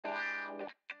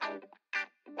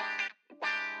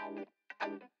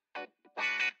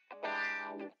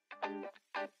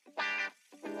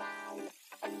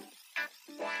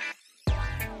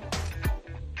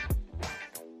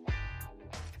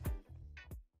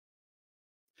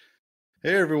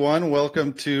Hey everyone,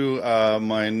 welcome to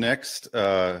my next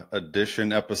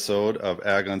edition episode of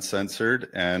Ag Uncensored,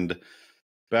 and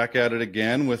back at it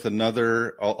again with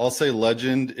another, I'll say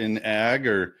legend in ag,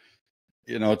 or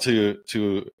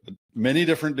to many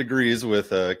different degrees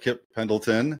with Kip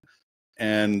Pendleton.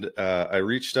 And I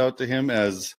reached out to him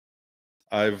as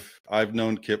I've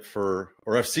known Kip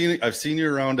I've seen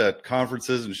you around at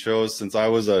conferences and shows since I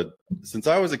was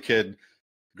a kid,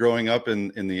 growing up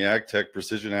in the ag tech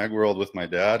precision ag world with my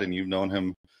dad. And you've known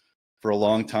him for a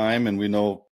long time, and we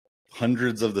know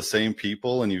hundreds of the same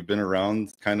people, and you've been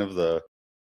around kind of the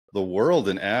world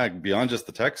in ag beyond just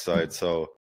the tech side. So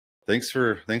thanks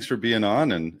for being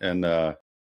on, and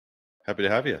happy to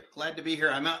have you. Glad to be here.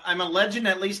 I'm a legend,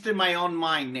 at least in my own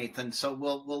mind, Nathan. So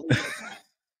we'll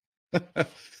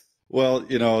Well,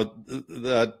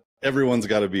 that everyone's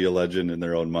got to be a legend in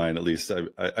their own mind, at least.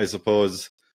 I suppose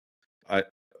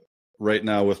right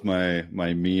now with my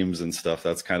memes and stuff,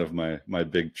 that's kind of my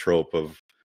big trope of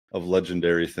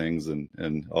legendary things,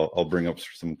 and I'll bring up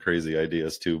some crazy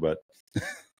ideas too. But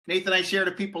Nathan, I share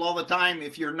to people all the time,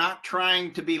 if you're not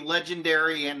trying to be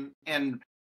legendary and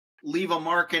leave a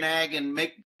mark in ag and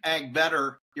make ag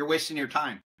better, you're wasting your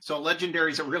time. So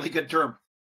legendary is a really good term.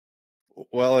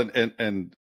 Well,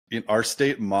 and our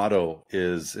state motto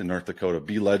is in North Dakota,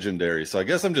 be legendary. So I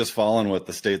guess I'm just following what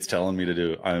the state's telling me to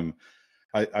do.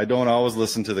 I don't always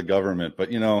listen to the government, but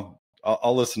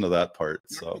I'll listen to that part.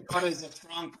 So Dakota is a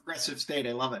strong progressive state.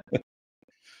 I love it.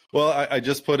 Well, I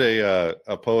just put a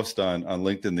post on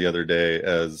LinkedIn the other day,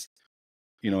 as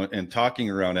and talking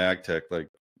around ag tech, like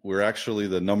we're actually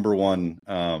the number one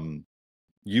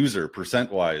user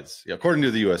percent wise, according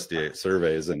to the USDA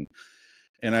surveys, and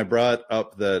I brought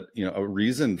up that a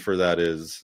reason for that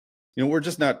is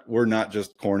we're not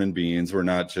just corn and beans, we're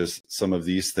not just some of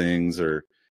these things,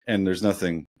 and there's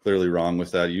nothing clearly wrong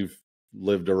with that. You've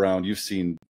lived around, you've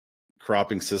seen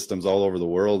cropping systems all over the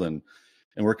world, and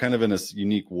we're kind of in this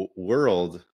unique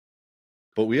world,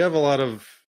 but we have a lot of,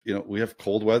 we have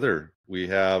cold weather, we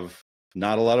have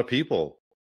not a lot of people,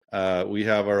 we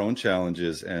have our own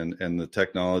challenges, and the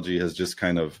technology has just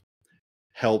kind of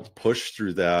helped push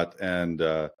through that. And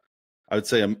I would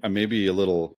say I'm maybe a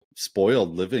little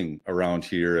spoiled living around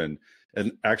here, and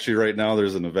actually right now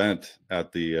there's an event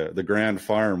at the Grand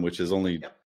Farm, which is only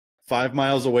 5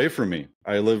 miles away from me.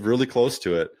 I live really close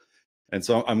to it, and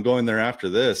so I'm going there after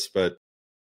this. But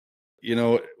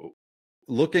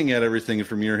looking at everything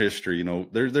from your history,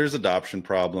 there's adoption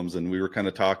problems, and we were kind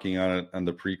of talking on it on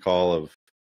the pre-call of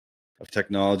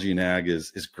technology in ag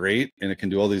is great, and it can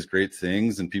do all these great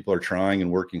things, and people are trying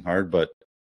and working hard, but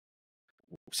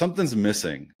something's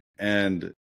missing.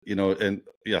 And and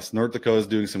yes, North Dakota is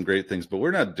doing some great things, but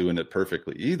we're not doing it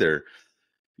perfectly either.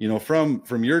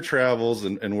 From your travels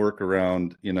and work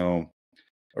around,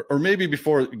 or maybe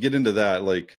before we get into that,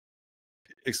 like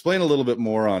explain a little bit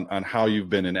more on how you've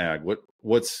been in ag.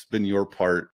 What's been your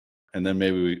part, and then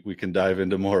maybe we can dive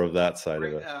into more of that side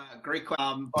of it. Great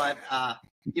question. But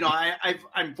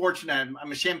I'm fortunate.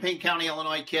 I'm a Champaign County,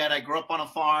 Illinois kid. I grew up on a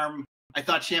farm. I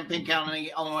thought Champaign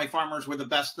County, Illinois farmers were the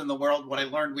best in the world. What I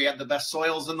learned, we had the best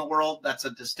soils in the world. That's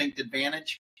a distinct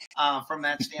advantage from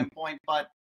that standpoint. But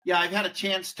yeah, I've had a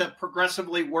chance to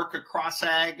progressively work across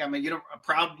ag. I'm a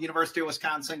proud University of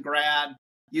Wisconsin grad,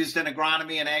 used an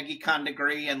agronomy and ag econ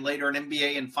degree, and later an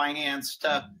MBA in finance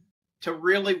to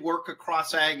really work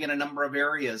across ag in a number of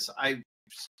areas. I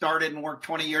started and worked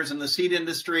 20 years in the seed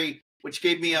industry, which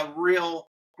gave me a real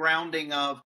grounding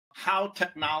of how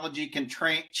technology can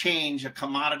change a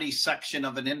commodity section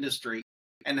of an industry,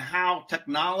 and how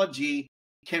technology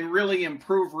can really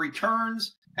improve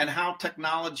returns, and how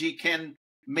technology can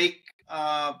make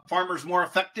farmers more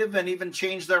effective and even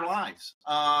change their lives.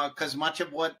 Because much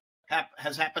of what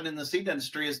has happened in the seed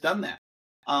industry has done that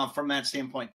from that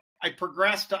standpoint. I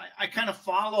progressed. I kind of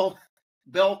follow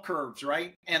bell curves,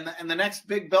 right? And the next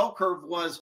big bell curve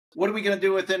was, what are we going to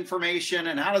do with information,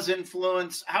 and how does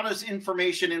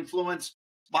information influence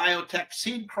biotech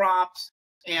seed crops,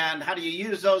 and how do you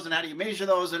use those, and how do you measure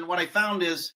those? And what I found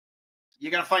is you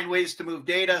got to find ways to move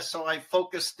data. So I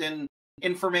focused in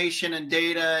information and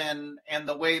data, and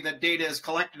the way that data is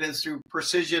collected is through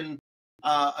precision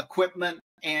equipment,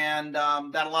 and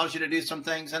that allows you to do some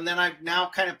things. And then I've now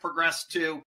kind of progressed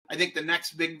to, I think the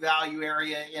next big value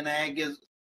area in ag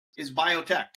is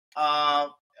biotech,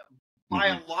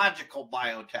 biological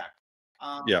biotech.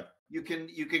 You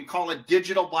can call it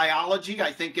digital biology,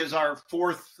 I think, is our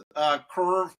fourth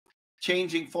curve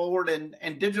changing forward.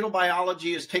 And digital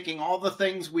biology is taking all the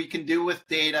things we can do with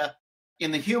data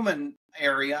in the human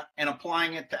area and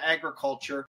applying it to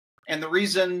agriculture. And the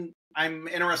reason I'm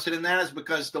interested in that is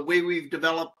because the way we've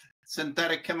developed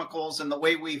synthetic chemicals and the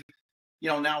way we've,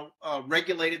 now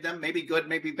regulated them, maybe good,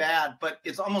 maybe bad, but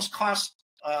it's almost cost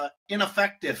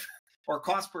ineffective or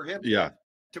cost prohibitive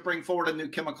to bring forward a new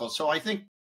chemical. So I think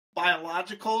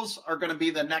biologicals are going to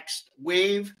be the next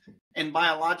wave, and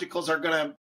biologicals are going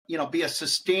to, be a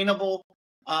sustainable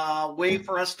way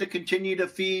for us to continue to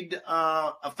feed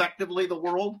effectively the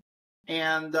world.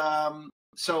 And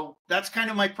so that's kind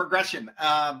of my progression.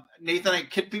 Nathan, I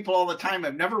kid people all the time.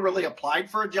 I've never really applied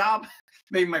for a job,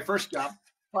 maybe my first job,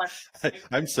 but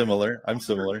I'm similar. I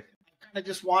kind of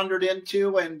just wandered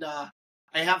into, and I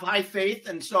have high faith.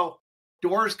 And so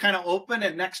doors kind of open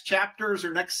and next chapters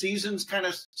or next seasons kind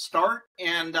of start.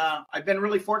 And I've been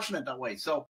really fortunate that way.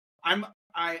 So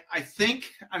I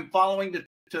think I'm following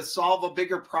to solve a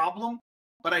bigger problem,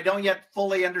 but I don't yet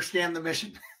fully understand the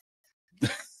mission.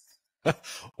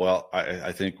 Well,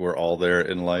 I think we're all there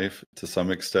in life to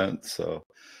some extent. So,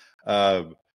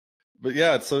 but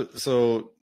yeah, so,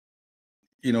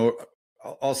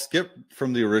 I'll skip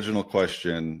from the original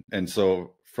question. And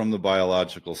so from the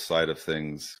biological side of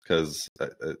things, because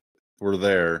we're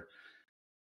there,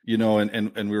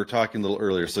 and we were talking a little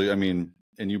earlier. So, I mean,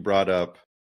 and you brought up,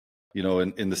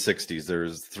 in the 60s,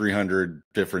 there's 300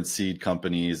 different seed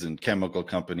companies and chemical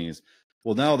companies.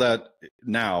 Well,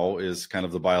 now is kind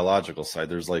of the biological side.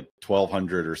 There's like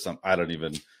 1,200 or something. I don't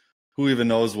even, who even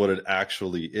knows what it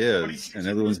actually is. And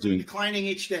everyone's doing declining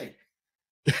each day.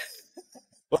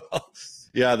 Well,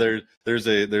 yeah, there's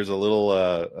a little,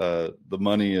 the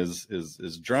money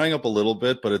is drying up a little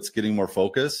bit, but it's getting more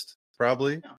focused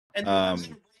probably. Yeah. And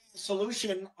the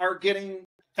solution are getting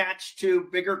attached to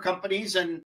bigger companies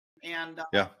and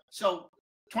so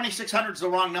 2,600 is the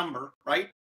wrong number, right?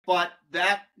 But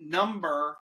that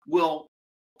number will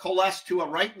coalesce to a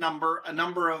right number, a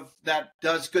number of that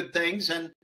does good things.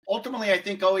 And ultimately, I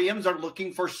think OEMs are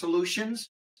looking for solutions,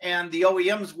 and the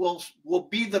OEMs will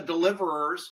be the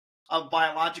deliverers of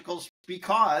biologicals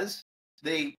because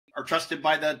they are trusted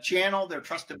by the channel, they're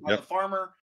trusted by the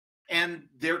farmer, and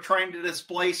they're trying to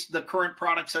displace the current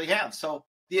products they have. So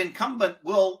the incumbent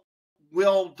will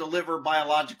deliver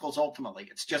biologicals ultimately.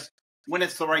 It's just when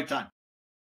it's the right time.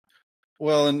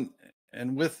 Well,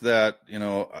 and with that,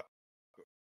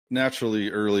 naturally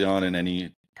early on in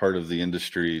any part of the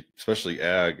industry, especially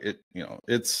ag,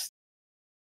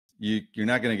 you're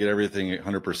not going to get everything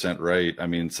 100% right. I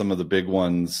mean, some of the big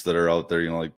ones that are out there,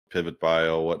 like Pivot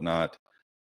Bio, whatnot.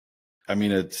 I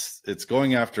mean, it's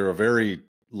going after a very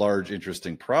large,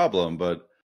 interesting problem, but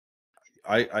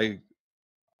I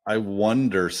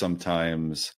wonder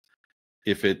sometimes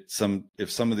if some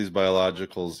of these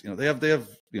biologicals,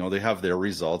 they have their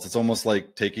results. It's almost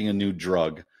like taking a new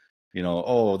drug,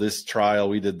 this trial,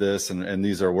 we did this and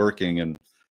these are working. And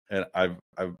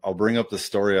I'll bring up the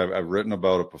story. I've written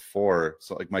about it before.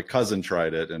 So like my cousin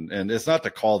tried it and it's not to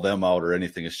call them out or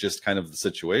anything. It's just kind of the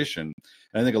situation.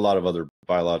 And I think a lot of other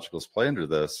biologicals play under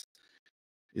this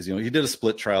is, he did a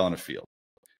split trial on a field.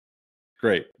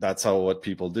 Great. That's what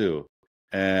people do.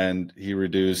 And he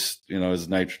reduced, his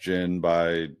nitrogen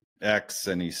by X,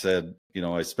 and he said,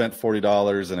 I spent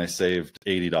 $40 and I saved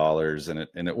 $80,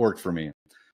 and it worked for me.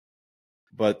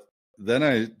 But then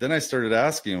I started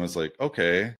asking, I was like,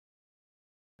 okay,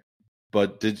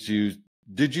 but did you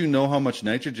know how much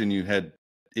nitrogen you had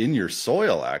in your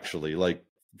soil actually, like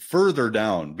further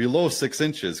down below 6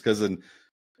 inches? Because in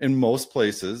most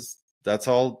places, that's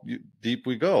how deep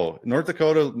we go. In North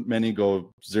Dakota, many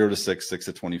go 0 to 6, 6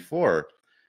 to 24.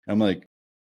 I'm like,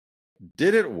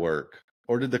 did it work?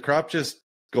 Or did the crop just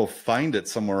go find it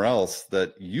somewhere else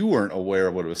that you weren't aware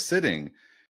of what it was sitting?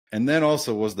 And then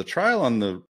also, was the trial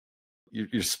on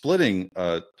you're splitting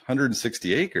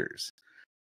 160 acres.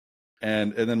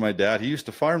 And then my dad, he used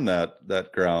to farm that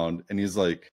ground. And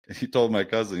he told my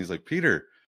cousin, he's like, Peter,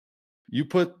 you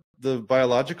put the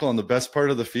biological on the best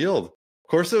part of the field. Of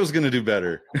course it was going to do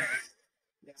better.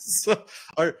 So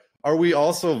are we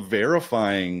also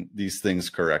verifying these things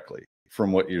correctly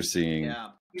from what you're seeing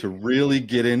to really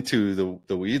get into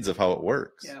the weeds of how it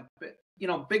works? Yeah, but,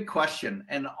 big question.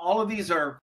 And all of these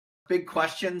are big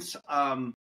questions.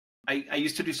 I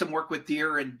used to do some work with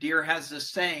Deere, and Deere has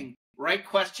this saying, right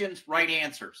questions, right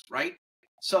answers, right?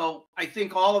 So I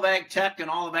think all of ag tech and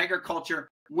all of agriculture,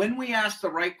 when we ask the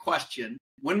right question,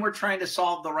 when we're trying to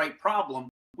solve the right problem,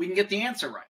 we can get the answer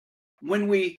right. When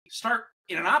we start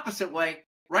in an opposite way,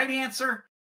 right answer,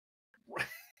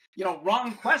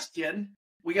 wrong question,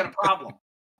 we got a problem.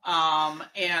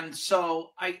 And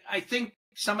so I think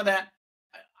some of that,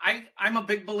 I'm a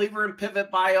big believer in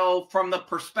Pivot Bio from the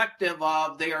perspective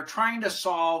of they are trying to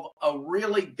solve a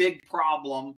really big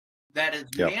problem that is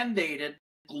mandated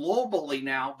globally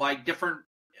now by different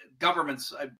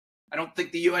governments. I don't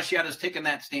think the U.S. yet has taken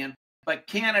that stand, but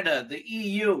Canada, the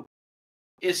EU,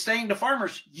 is saying to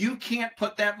farmers, you can't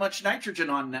put that much nitrogen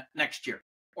on next year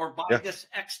or by this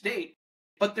X date,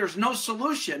 but there's no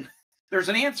solution. There's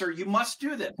an answer. You must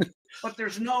do this, but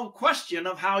there's no question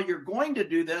of how you're going to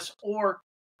do this or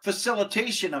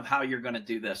facilitation of how you're going to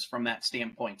do this from that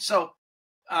standpoint. So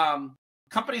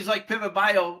companies like Pivot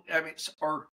Bio, I mean,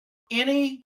 or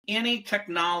any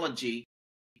technology,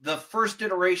 the first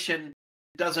iteration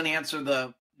doesn't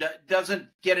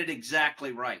get it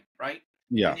exactly right.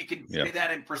 Yeah. And you can say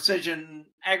that in precision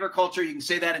agriculture. You can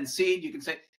say that in seed. You can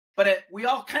say, but we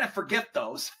all kind of forget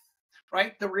those,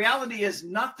 right? The reality is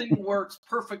nothing works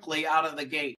perfectly out of the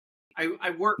gate.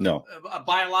 I work a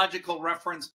biological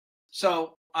reference.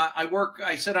 So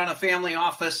I sit on a family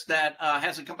office that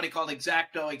has a company called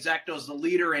Exacto. Exacto is the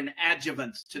leader in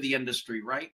adjuvants to the industry,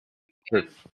 right? Sure.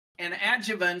 And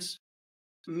adjuvants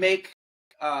make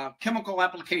chemical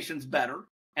applications better.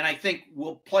 And I think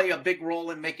will play a big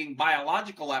role in making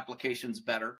biological applications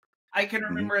better. I can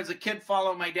remember as a kid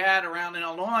following my dad around in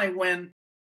Illinois when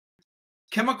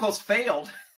chemicals failed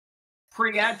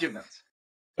pre-adjuvants.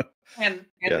 And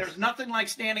there's nothing like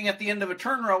standing at the end of a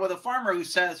turn row with a farmer who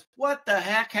says, what the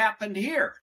heck happened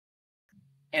here?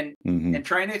 And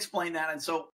trying to explain that. And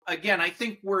so, again, I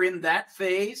think we're in that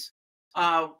phase,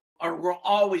 or we're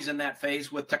always in that phase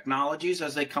with technologies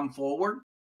as they come forward,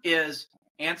 is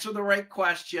answer the right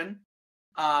question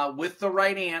with the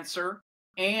right answer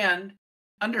and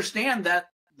understand that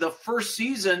the first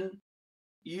season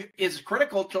is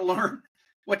critical to learn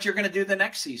what you're going to do the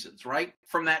next seasons, right?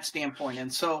 From that standpoint.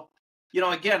 And so,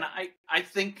 again, I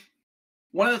think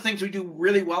one of the things we do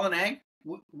really well in ag,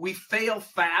 we fail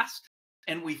fast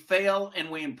and we fail and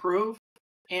we improve.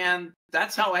 And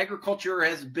that's how agriculture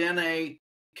has been a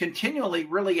continually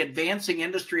really advancing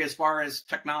industry as far as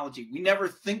technology. We never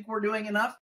think we're doing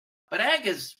enough, but ag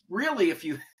is really, if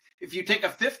you take a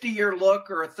 50-year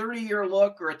look or a 30-year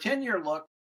look or a 10-year look,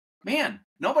 man,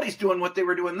 nobody's doing what they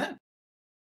were doing then.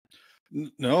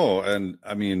 No. And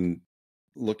I mean,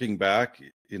 looking back,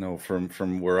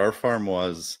 from where our farm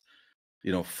was,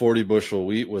 40 bushel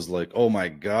wheat was like, oh my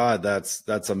God,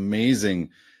 that's amazing.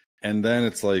 And then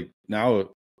it's like now,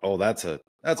 oh, that's a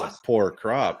poor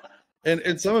crop.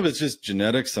 And some of it's just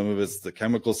genetics, some of it's the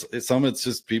chemicals, some of it's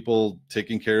just people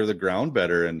taking care of the ground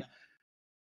better. And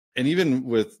even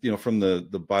with, from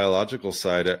the biological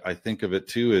side, I think of it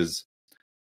too is,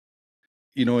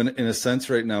 in a sense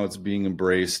right now it's being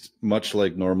embraced much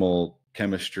like normal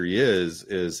chemistry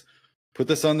is put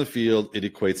this on the field, it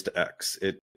equates to X.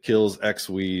 It kills X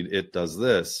weed, it does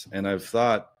this. And I've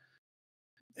thought,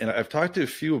 and I've talked to a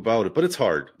few about it, but it's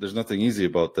hard. There's nothing easy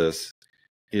about this,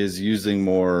 is using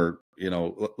more,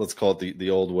 let's call it the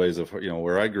old ways of,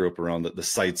 where I grew up around the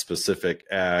site-specific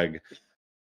ag,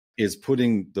 is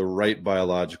putting the right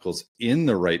biologicals in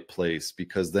the right place,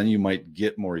 because then you might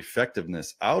get more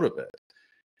effectiveness out of it.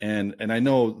 And I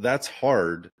know that's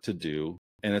hard to do,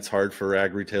 and it's hard for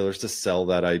ag retailers to sell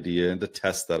that idea and to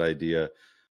test that idea.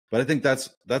 But I think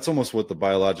that's almost what the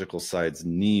biological sides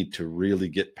need to really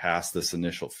get past this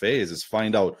initial phase, is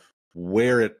find out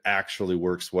where it actually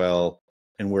works well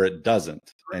and where it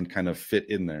doesn't, and kind of fit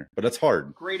in there. But it's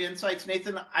hard. Great insights,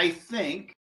 Nathan. I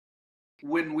think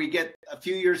when we get a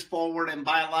few years forward and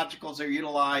biologicals are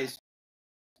utilized,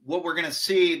 what we're going to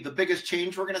see, the biggest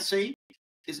change we're going to see,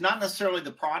 is not necessarily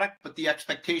the product, but the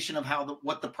expectation of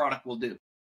what the product will do.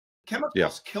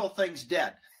 Chemicals kill things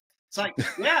dead. It's like,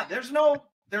 there's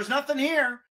nothing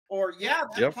here, or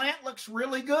that plant looks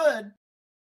really good.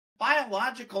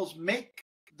 Biologicals make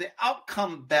the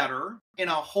outcome better in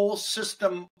a whole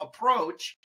system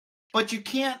approach, but you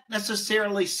can't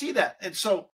necessarily see that. And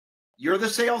so you're the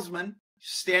salesman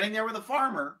standing there with a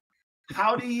farmer.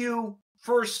 How do you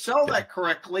first sell that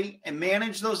correctly and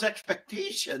manage those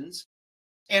expectations?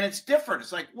 And it's different.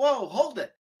 It's like, whoa, hold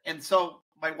it. And so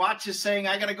my watch is saying,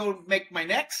 I got to go make my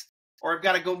next, or I've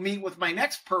got to go meet with my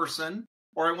next person,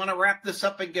 or I want to wrap this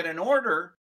up and get an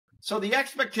order. So the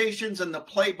expectations and the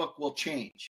playbook will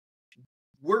change.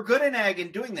 We're good in ag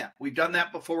in doing that. We've done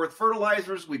that before with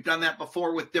fertilizers. We've done that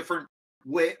before with different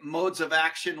modes of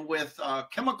action with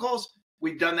chemicals.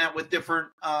 We've done that with different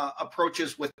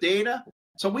approaches with data.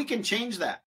 So we can change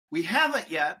that. We haven't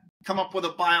yet come up with a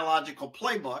biological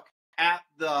playbook at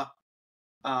the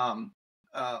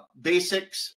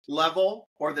basics level,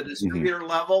 or the distributor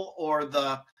level, or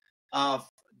the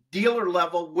dealer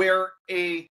level, where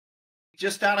a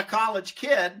just out of college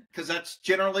kid, because that's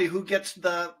generally who gets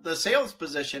the sales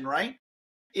position, right?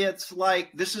 It's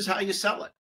like, this is how you sell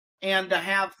it. And to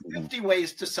have 50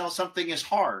 ways to sell something is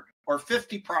hard, or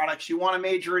 50 products. You want to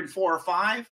major in 4 or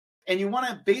 5. And you want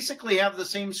to basically have the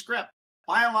same script.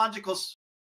 Biologicals,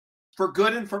 for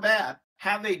good and for bad,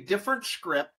 have a different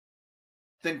script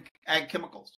than ag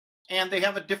chemicals. And they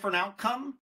have a different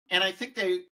outcome. And I think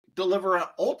they deliver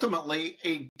ultimately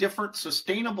a different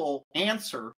sustainable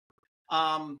answer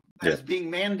as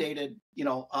being mandated,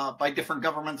 by different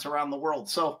governments around the world.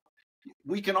 So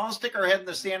we can all stick our head in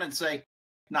the sand and say,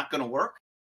 not going to work.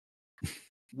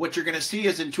 What you're going to see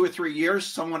is in 2 or 3 years,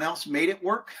 someone else made it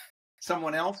work.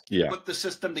 Someone else put the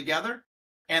system together.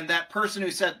 And that person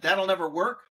who said that'll never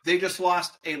work, they just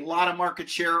lost a lot of market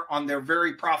share on their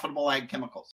very profitable ag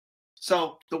chemicals.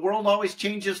 So the world always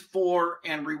changes for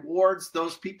and rewards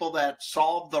those people that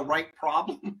solve the right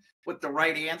problem with the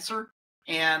right answer.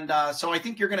 And so I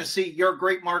think you're going to see, you're a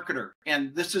great marketer.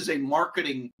 And this is a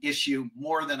marketing issue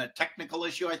more than a technical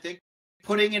issue, I think.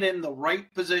 Putting it in the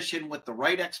right position with the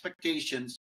right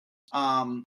expectations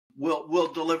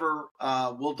will deliver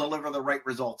the right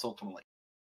results ultimately.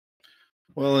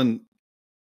 Well,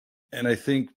 and I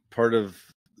think part of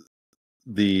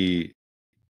the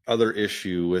other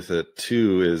issue with it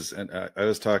too is, and I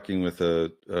was talking with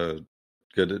a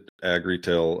good ag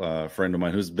retail friend of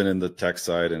mine who's been in the tech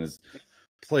side and has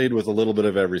played with a little bit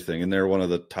of everything, and they're one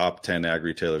of the top 10 ag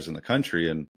retailers in the country,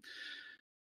 and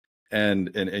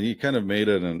he kind of made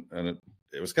it, and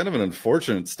it was kind of an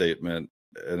unfortunate statement,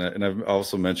 and I've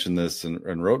also mentioned this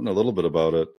and wrote a little bit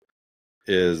about it,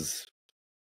 is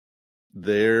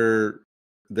their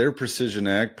precision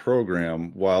ag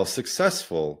program, while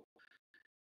successful,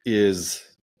 is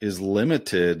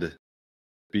limited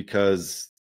because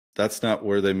that's not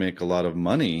where they make a lot of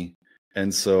money.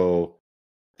 And so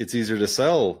it's easier to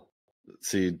sell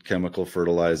seed, chemical,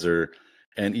 fertilizer,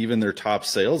 and even their top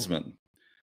salesman,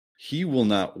 he will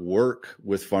not work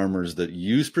with farmers that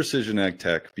use precision ag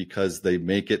tech because they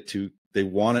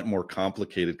want it more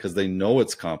complicated because they know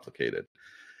it's complicated.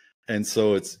 And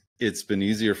so it's been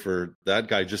easier for that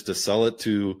guy just to sell it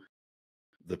to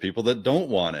the people that don't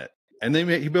want it. And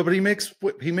but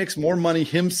he makes more money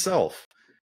himself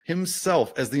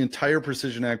as the entire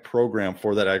precision ag program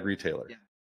for that ag retailer,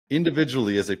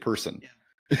 individually as a person.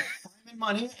 Time and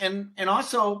money, and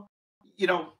also,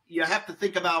 you have to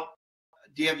think about,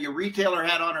 do you have your retailer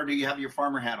hat on or do you have your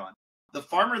farmer hat on? The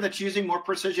farmer that's using more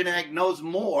precision ag knows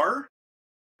more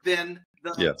than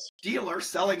the dealer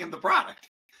selling him the product,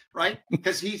 right?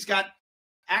 Because he's got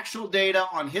actual data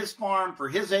on his farm for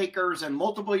his acres and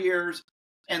multiple years.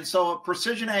 And so a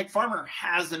precision ag farmer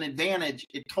has an advantage.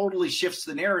 It totally shifts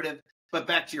the narrative. But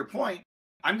back to your point,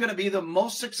 I'm going to be the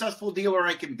most successful dealer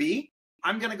I can be.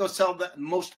 I'm going to go sell the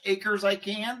most acres I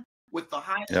can with the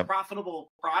highest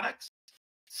profitable products.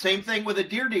 Same thing with a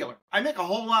deer dealer. I make a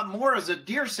whole lot more as a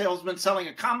deer salesman selling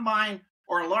a combine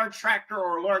or a large tractor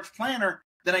or a large planter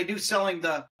than I do selling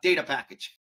the data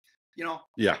package. I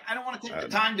don't want to take the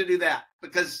time to do that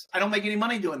because I don't make any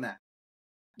money doing that.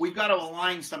 We've got to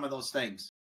align some of those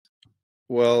things.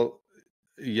 Well,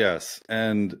 yes.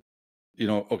 And,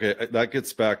 okay, that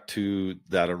gets back to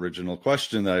that original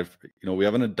question that we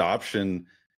have an adoption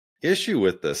issue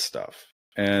with this stuff.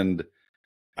 And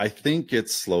I think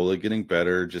it's slowly getting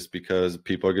better just because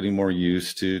people are getting more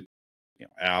used to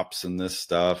apps and this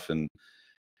stuff. And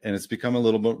it's become a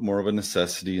little bit more of a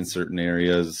necessity in certain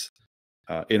areas.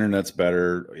 Internet's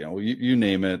better, you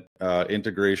name it.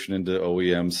 Integration into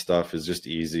OEM stuff is just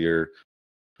easier,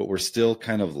 but we're still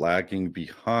kind of lagging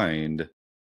behind.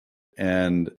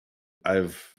 And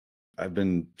I've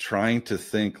been trying to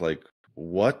think like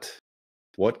what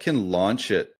can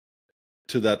launch it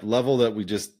to that level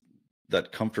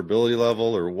that comfortability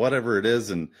level or whatever it is.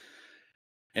 And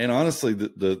honestly,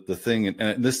 the thing,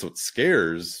 and this is what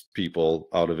scares people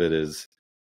out of it is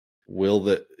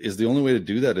the only way to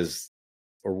do that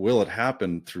or will it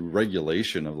happen through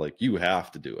regulation of like, you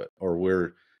have to do it, or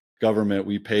we're government,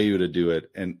 we pay you to do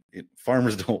it. And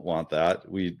farmers don't want that.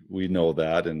 We know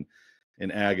that. And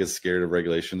ag is scared of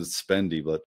regulations. It's spendy,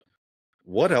 but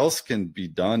what else can be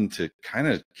done to kind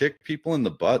of kick people in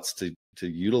the butts to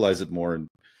utilize it more? And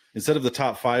instead of the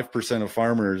top 5% of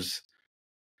farmers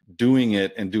doing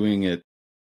it,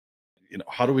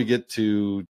 how do we get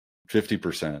to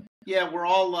 50%? Yeah, we're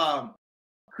all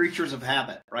creatures of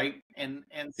habit, right? And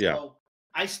so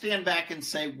I stand back and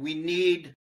say we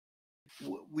need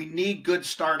good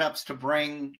startups to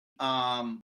bring a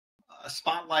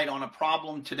spotlight on a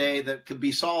problem today that could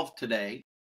be solved today.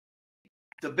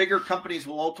 The bigger companies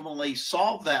will ultimately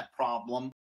solve that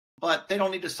problem, but they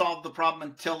don't need to solve the problem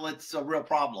until it's a real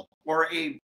problem or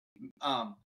a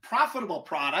profitable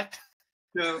product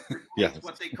to replace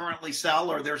what they currently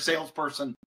sell or their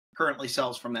salesperson currently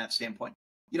sells from that standpoint.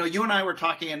 You and I were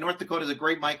talking, and North Dakota is a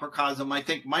great microcosm. I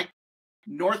think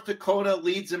North Dakota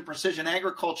leads in precision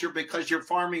agriculture because you're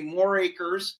farming more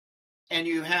acres and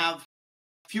you have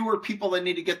fewer people that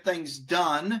need to get things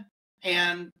done,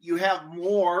 and you have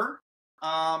more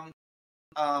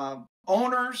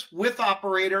owners with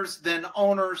operators than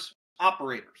owners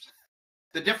operators.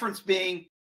 The difference being,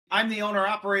 I'm the owner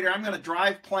operator. I'm going to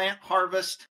drive, plant,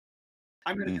 harvest.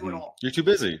 I'm going to do it all. You're too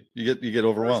busy. You get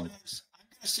overwhelmed. I'm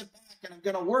going to sit back and I'm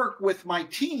going to work with my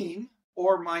team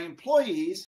or my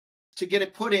employees to get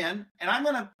it put in, and I'm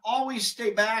going to always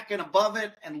stay back and above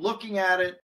it and looking at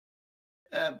it.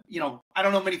 I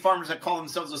don't know many farmers that call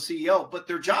themselves a CEO, but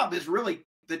their job is really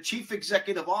the chief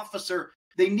executive officer.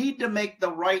 They need to make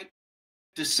the right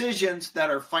decisions that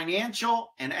are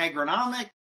financial and agronomic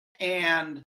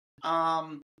and,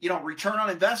 return on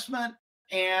investment,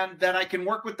 and that I can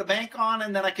work with the bank on,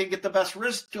 and that I can get the best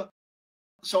risk.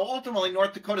 So ultimately,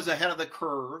 North Dakota is ahead of the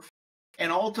curve.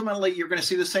 And ultimately, you're going to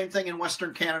see the same thing in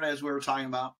Western Canada, as we were talking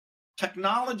about.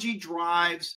 Technology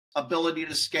drives ability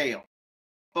to scale.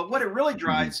 But what it really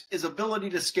drives is ability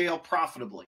to scale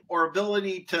profitably, or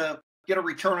ability to get a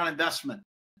return on investment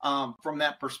from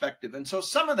that perspective. And so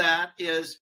some of that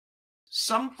is,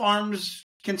 some farms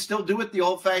can still do it the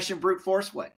old-fashioned brute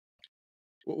force way.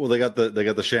 Well, they got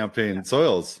the champagne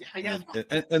soils,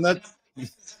 and that's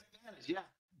yeah.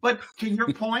 But to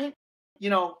your point,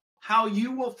 how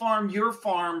you will farm your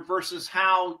farm versus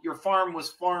how your farm was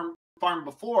farmed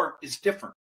before is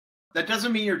different. That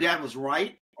doesn't mean your dad was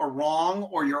right or wrong,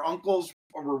 or your uncles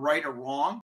were right or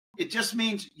wrong. It just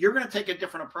means you're going to take a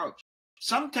different approach.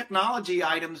 Some technology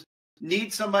items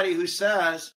need somebody who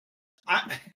says,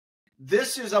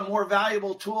 this is a more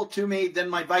valuable tool to me than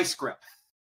my vice grip,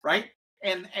 right?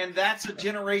 And that's a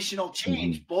generational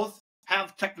change. Both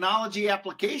have technology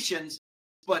applications,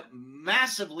 but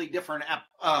massively different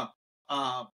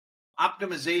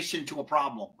optimization to a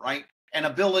problem, right? And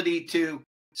ability to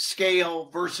scale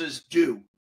versus do.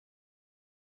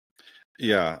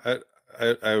 Yeah,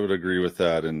 I would agree with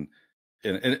that, and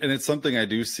it's something I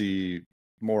do see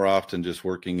more often. Just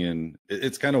working in,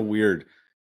 it's kind of weird.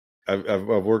 I've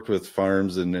worked with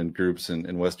farms and groups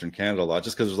in Western Canada a lot,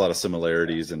 just because there's a lot of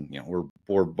similarities, and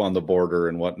we're on the border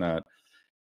and whatnot.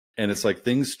 And it's like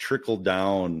things trickle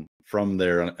down from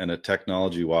there, and a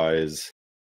technology wise,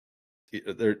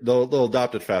 they'll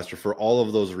adopt it faster for all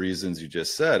of those reasons you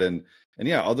just said. And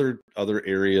yeah, other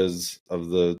areas of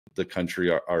the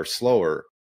country are slower,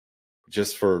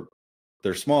 just for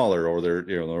they're smaller, or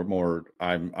they're more.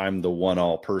 I'm the one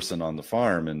all person on the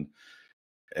farm, and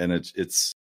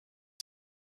it's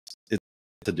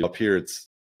to do up here.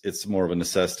 It's more of a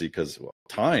necessity because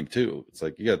time too. It's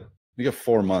like you got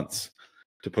 4 months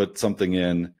to put something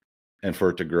in, and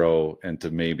for it to grow and to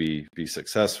maybe be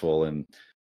successful. And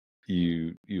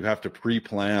you have to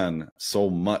pre-plan so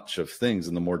much of things,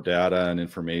 and the more data and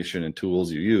information and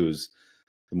tools you use,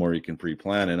 the more you can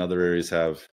pre-plan. And other areas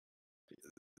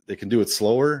they can do it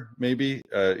slower, maybe,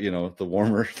 the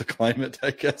warmer the climate, I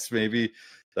guess, maybe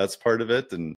that's part of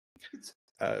it. And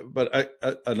but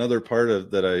another part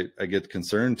of that I get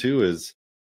concerned too is,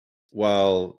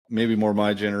 while maybe more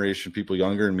my generation, people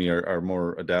younger than me are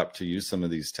more adapt to use some of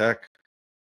these tech,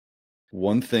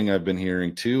 one thing I've been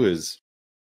hearing too is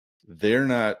they're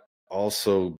not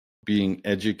also being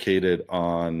educated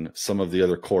on some of the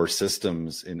other core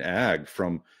systems in ag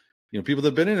from people that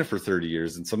have been in it for 30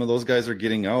 years. And some of those guys are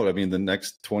getting out. I mean, the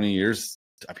next 20 years,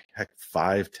 heck,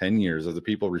 5-10 years of the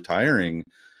people retiring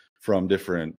from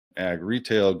different ag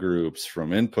retail groups,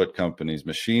 from input companies,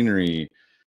 machinery,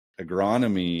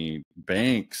 agronomy,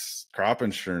 banks, crop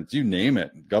insurance, you name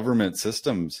it, government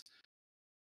systems.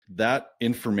 That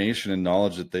information and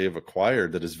knowledge that they have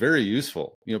acquired that is very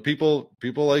useful, people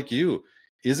like you,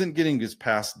 isn't getting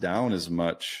passed down as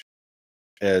much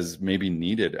as maybe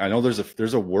needed. I know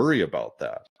there's a worry about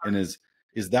that. And is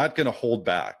that going to hold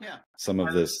back some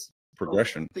of this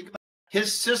progression? Think about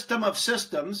his system of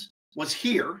systems was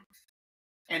here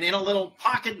and in a little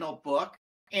pocket notebook,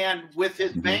 and with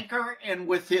his banker and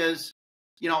with his,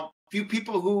 few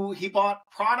people who he bought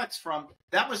products from.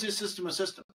 That was his system of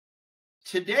systems.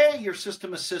 Today, your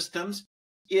system of systems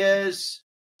is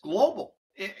global.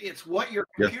 It's what your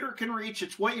computer can reach.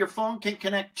 It's what your phone can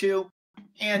connect to.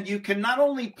 And you can not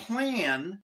only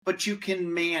plan, but you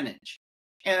can manage.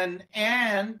 And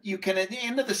you can, at the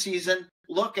end of the season,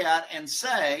 look at and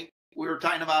say, we were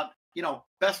talking about,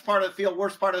 best part of the field,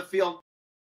 worst part of the field.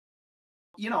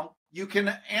 You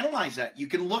can analyze that. You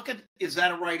can look at, is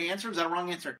that a right answer? Is that a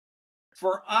wrong answer?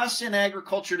 For us in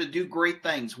agriculture to do great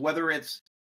things, whether it's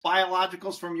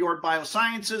biologicals from your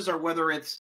biosciences or whether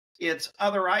it's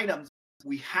other items,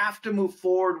 we have to move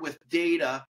forward with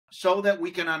data so that we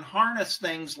can unharness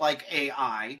things like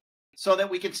AI, so that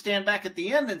we can stand back at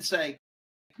the end and say,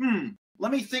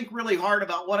 let me think really hard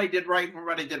about what I did right and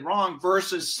what I did wrong,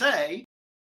 versus say,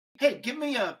 hey, give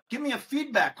me a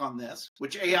feedback on this,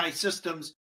 which AI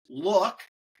systems look,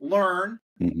 learn,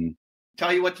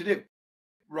 tell you what to do.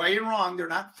 Right and wrong, they're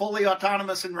not fully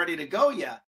autonomous and ready to go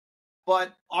yet.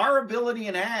 But our ability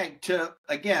in ag to,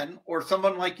 again, or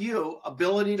someone like you,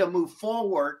 ability to move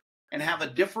forward and have a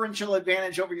differential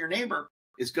advantage over your neighbor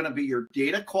is going to be your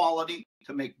data quality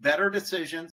to make better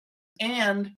decisions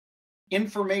and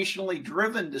informationally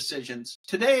driven decisions.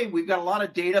 Today, we've got a lot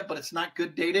of data, but it's not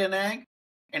good data in ag,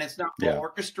 and it's not well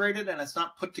orchestrated, and it's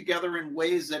not put together in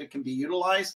ways that it can be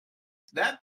utilized.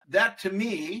 That to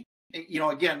me,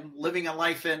 again, living a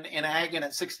life in ag and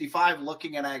at 65,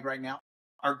 looking at ag right now,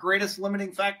 our greatest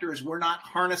limiting factor is we're not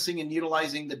harnessing and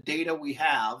utilizing the data we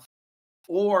have,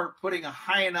 or putting a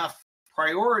high enough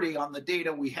priority on the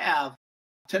data we have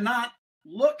to not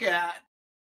look at,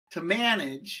 to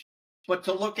manage, but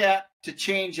to look at, to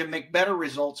change and make better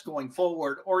results going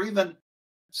forward, or even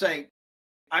say,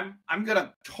 I'm going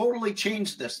to totally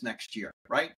change this next year,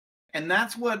 right? And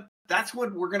that's what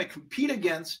we're going to compete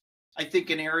against, I think,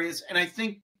 in areas. And I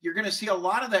think you're going to see a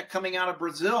lot of that coming out of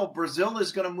Brazil. Brazil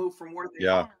is going to move from where they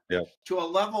are to a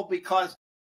level, because,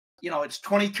 it's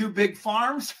 22 big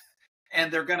farms,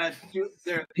 and they're going to do,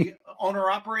 the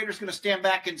owner operator is going to stand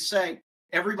back and say,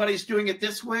 everybody's doing it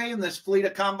this way, and this fleet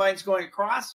of combines going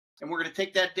across, and we're going to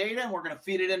take that data and we're going to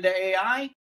feed it into AI.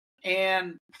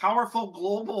 And powerful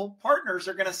global partners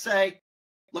are going to say,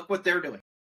 look what they're doing.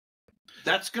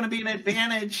 That's going to be an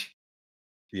advantage.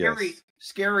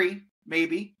 Scary,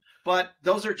 maybe, but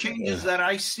those are changes that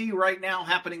I see right now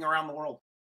happening around the world.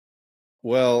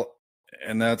 Well,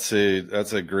 and that's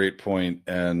a great point,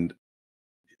 and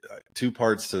two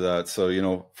parts to that.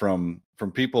 So, from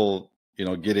people,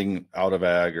 getting out of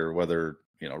ag, or whether,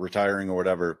 retiring or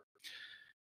whatever,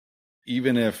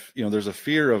 even if, there's a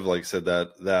fear of, like I said,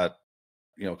 that,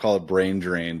 call it brain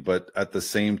drain, but at the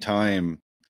same time,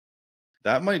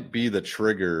 that might be the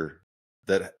trigger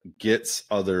that gets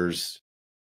others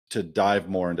to dive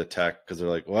more into tech, because they're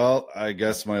like, well, I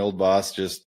guess my old boss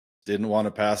just didn't want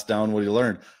to pass down what he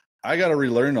learned. I got to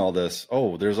relearn all this.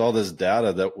 Oh, there's all this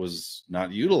data that was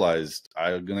not utilized.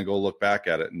 I'm going to go look back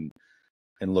at it and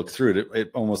look through it.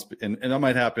 It almost, and that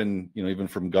might happen, even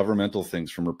from governmental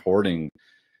things, from reporting,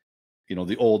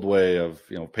 the old way of,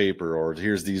 paper, or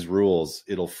here's these rules.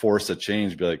 It'll force a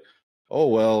change, be like, oh,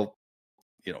 well,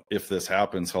 if this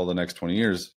happens for the next 20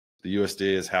 years, the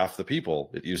USDA is half the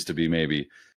people it used to be, maybe.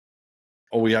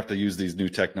 Oh, we have to use these new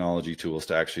technology tools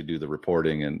to actually do the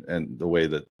reporting and the way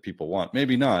that people want.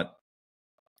 Maybe not.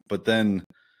 But then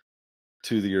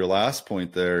to your last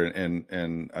point there,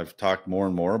 and I've talked more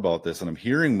and more about this, and I'm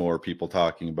hearing more people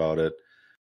talking about it.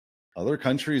 Other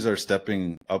countries are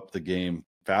stepping up the game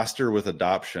faster with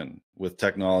adoption, with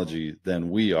technology, than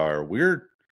we are.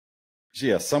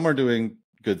 Some are doing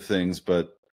good things, but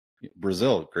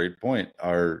Brazil, great point,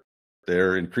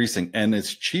 they're increasing, and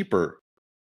it's cheaper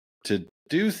to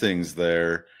do things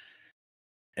there.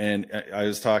 And I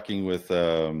was talking with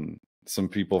some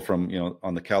people from,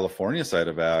 on the California side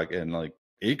of ag, and like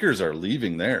acres are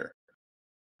leaving there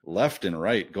left and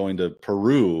right, going to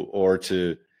Peru or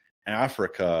to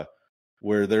Africa,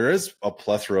 where there is a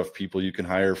plethora of people you can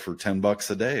hire for $10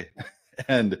 a day.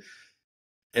 and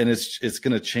it's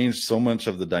going to change so much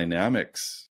of the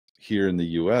dynamics here in the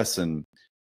US. And,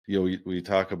 we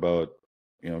talk about,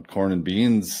 corn and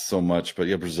beans so much, but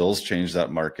Brazil's changed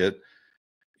that market.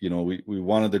 We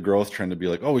wanted the growth trend to be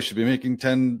like, oh, we should be making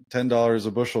 $10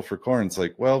 a bushel for corn. It's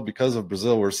like, well, because of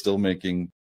Brazil, we're still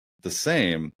making the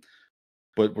same,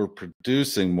 but we're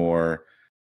producing more.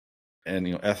 And,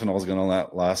 ethanol is going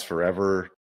to last forever.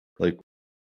 Like,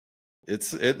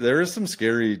 there is some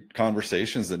scary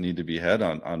conversations that need to be had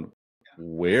on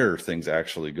where things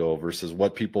actually go versus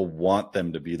what people want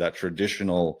them to be, that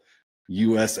traditional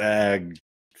US ag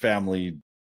family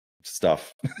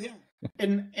stuff. Yeah.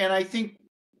 And I think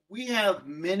we have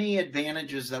many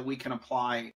advantages that we can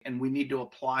apply, and we need to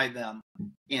apply them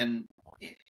in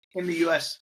the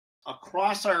US,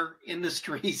 across our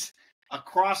industries,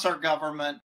 across our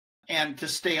government, and to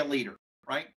stay a leader,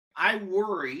 right? I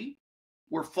worry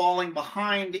we're falling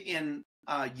behind in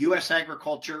US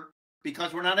agriculture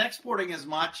because we're not exporting as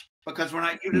much, because we're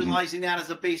not utilizing that as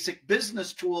a basic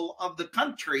business tool of the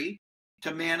country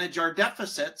to manage our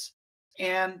deficits.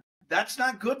 And that's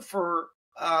not good for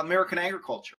American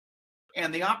agriculture.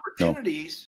 And the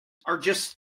opportunities are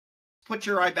just, put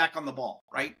your eye back on the ball,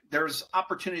 right? There's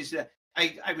opportunities that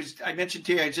I mentioned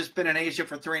to you, I've just been in Asia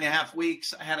for 3.5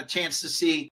 weeks. I had a chance to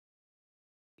see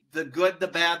the good, the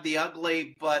bad, the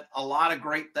ugly, but a lot of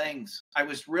great things. I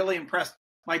was really impressed.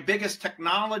 My biggest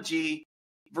technology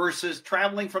versus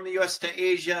traveling from the US to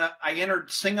Asia, I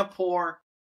entered Singapore.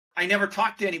 I never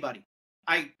talked to anybody.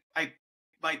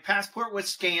 My passport was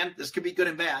scanned. This could be good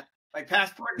and bad. My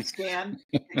passport is scanned.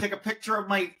 I took a picture of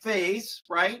my face,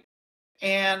 right?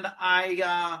 And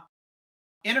I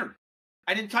entered.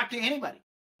 I didn't talk to anybody.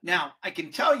 Now, I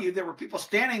can tell you there were people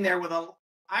standing there with an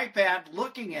iPad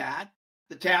looking at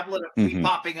the tablet of me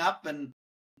popping up and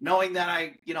knowing that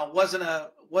I,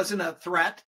 wasn't a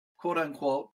threat, quote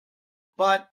unquote.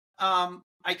 But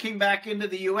I came back into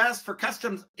the US for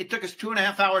customs. It took us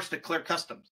 2.5 hours to clear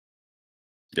customs.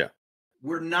 Yeah.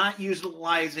 We're not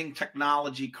utilizing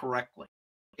technology correctly.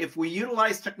 If we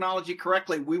utilize technology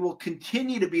correctly, we will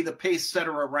continue to be the pace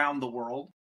setter around the world,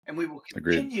 and we will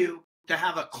continue to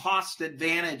have a cost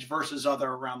advantage versus other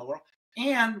around the world,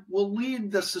 and we'll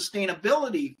lead the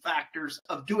sustainability factors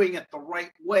of doing it the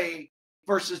right way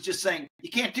versus just saying, you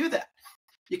can't do that.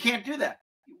 You can't do that.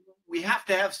 We have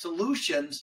to have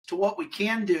solutions to what we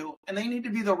can do, and they need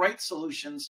to be the right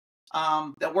solutions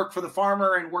that work for the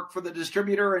farmer and work for the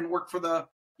distributor and work for the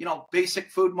basic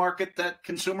food market that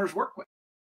consumers work with.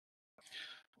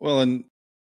 Well, and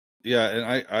yeah, and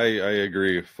I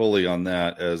agree fully on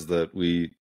that, as that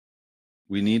we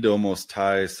need to almost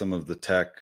tie some of the tech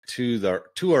to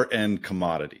our end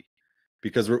commodity,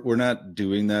 because we're not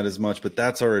doing that as much, but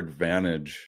that's our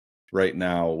advantage right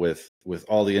now with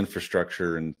all the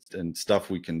infrastructure and stuff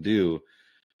we can do.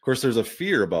 Of course, there's a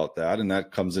fear about that, and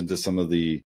that comes into some of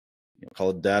the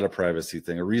call it data privacy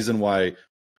thing. A reason why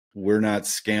we're not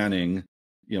scanning,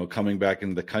 coming back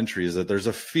into the country, is that there's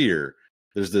a fear.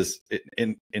 There's this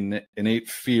innate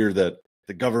fear that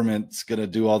the government's going to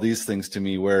do all these things to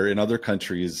me, where in other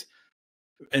countries,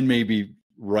 and maybe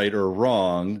right or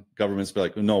wrong, governments be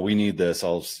like, no, we need this.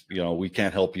 We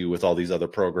can't help you with all these other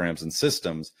programs and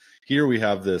systems. Here we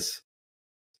have this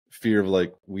fear of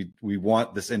like, we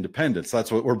want this independence.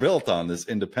 That's what we're built on, this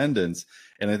independence.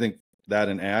 And I think that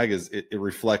in ag it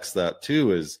reflects that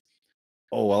too, is,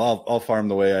 oh, well, I'll farm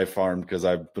the way I farm because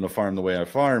I've been a farm the way I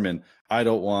farm, and I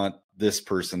don't want this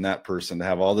person, that person to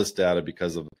have all this data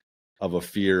because of a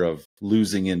fear of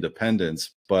losing independence.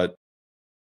 But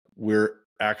we're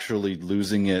actually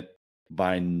losing it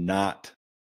by not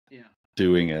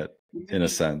doing it, in a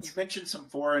sense. You mentioned some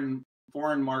foreign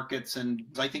markets, and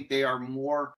I think they are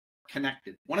more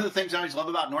connected. One of the things I always love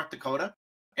about North Dakota,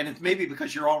 and it's maybe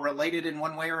because you're all related in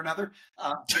one way or another,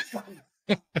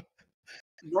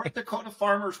 North Dakota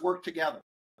farmers work together.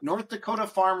 North Dakota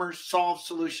farmers solve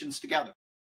solutions together.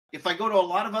 If I go to a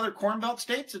lot of other Corn Belt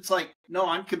states, it's like, no,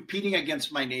 I'm competing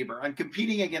against my neighbor. I'm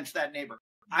competing against that neighbor.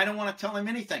 I don't want to tell him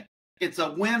anything. It's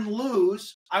a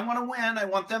win-lose. I want to win. I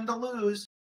want them to lose.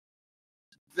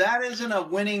 That isn't a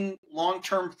winning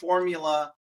long-term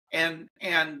formula. And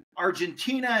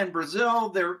Argentina and Brazil,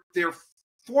 they're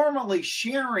formally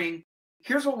sharing.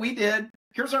 Here's what we did.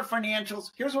 Here's our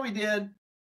financials. Here's what we did.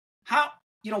 How,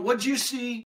 what'd you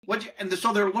see?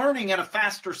 So they're learning at a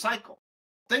faster cycle.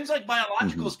 Things like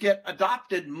biologicals get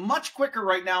adopted much quicker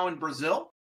right now in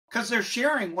Brazil because they're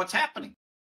sharing what's happening.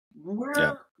 We're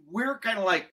kind of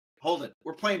like, hold it,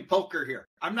 we're playing poker here.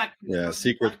 I'm not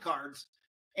secret cards,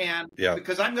 and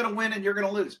because I'm going to win and you're going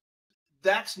to lose.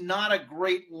 That's not a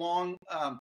great long.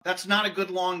 That's not a good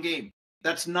long game.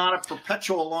 That's not a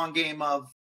perpetual long game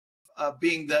of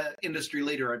being the industry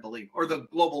leader, I believe, or the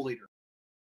global leader.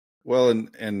 Well,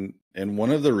 and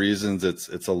one of the reasons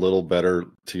it's a little better,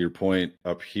 to your point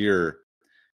up here,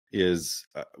 is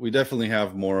we definitely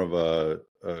have more of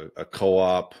a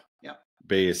co-op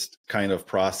based kind of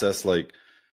process. Like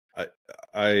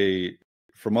I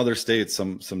from other states,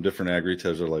 some different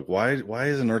agri-tevs are like, why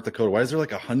is in North Dakota, why is there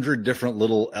like 100 different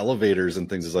little elevators and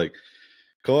things? It's like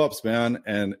co-ops, man,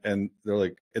 and they're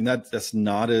like, and that's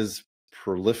not as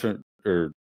prolific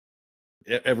or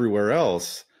everywhere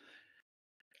else.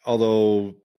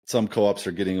 Although some co-ops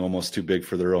are getting almost too big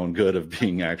for their own good of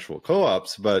being actual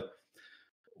co-ops. But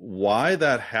why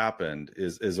that happened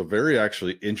is a very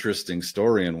actually interesting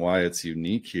story, and why it's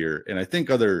unique here. And I think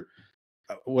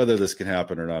whether this can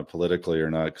happen or not politically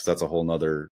or not, because that's a whole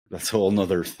nother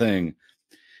thing,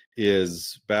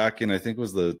 is back in, I think it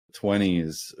was the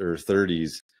 20s or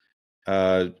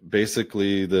 30s,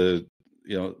 basically the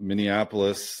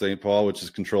Minneapolis, St. Paul, which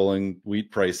is controlling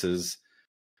wheat prices,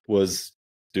 was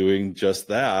doing just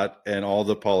that, and all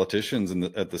the politicians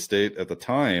at the state at the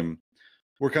time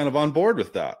were kind of on board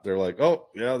with that. They're like, oh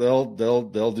yeah,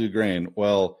 they'll do grain.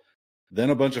 Well, then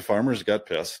a bunch of farmers got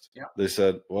pissed. Yeah. They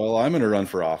said, well, I'm going to run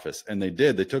for office, and they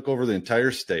did. They took over the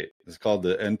entire state. It's called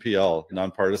the NPL,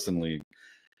 Nonpartisan League,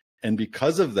 And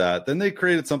because of that, then they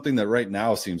created something that right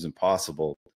now seems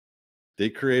impossible. They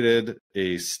created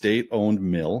a state-owned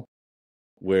mill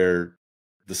where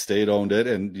the state owned it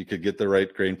and you could get the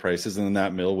right grain prices, and then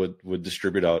that mill would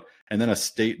distribute out, and then a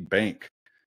state bank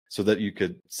so that you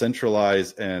could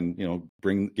centralize and, you know,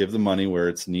 give the money where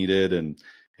it's needed and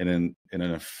in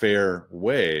a fair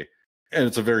way. And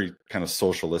it's a very kind of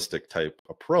socialistic type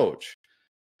approach.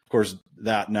 Of course,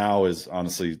 that now is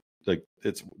honestly like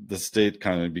the state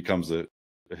kind of becomes a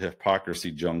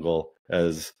hypocrisy jungle,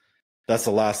 as that's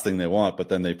the last thing they want, but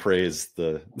then they praise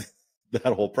that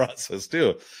whole process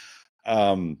too.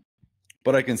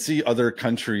 But I can see other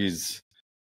countries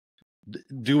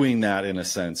doing that in a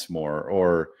sense more,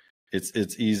 or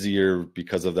it's easier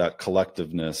because of that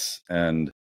collectiveness.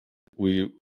 And we're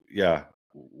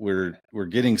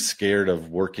getting scared of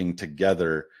working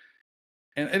together.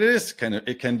 And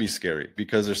it can be scary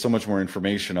because there's so much more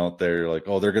information out there. You're like,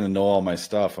 oh, they're going to know all my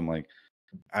stuff. I'm like,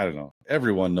 I don't know.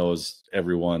 Everyone knows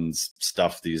everyone's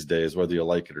stuff these days, whether you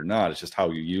like it or not. It's just how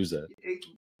you use it.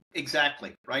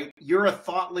 Exactly, right? You're a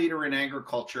thought leader in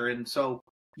agriculture, and so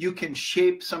you can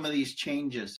shape some of these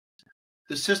changes.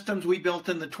 The systems we built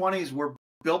in the 20s were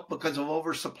built because of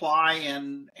oversupply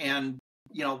and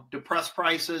you know, depressed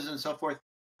prices and so forth.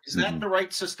 Is that the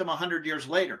right system 100 years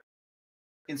later?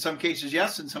 In some cases,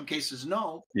 yes. In some cases,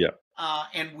 no. Yeah.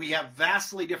 And we have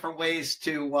vastly different ways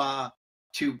to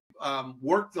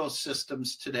work those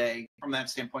systems today from that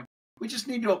standpoint. We just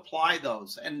need to apply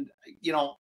those. And, you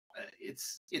know,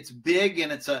 it's big,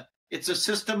 and it's a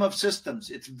system of systems.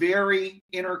 It's very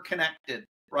interconnected,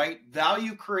 right?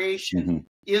 Value creation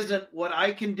isn't what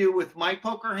I can do with my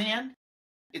poker hand.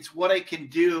 It's what I can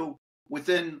do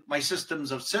within my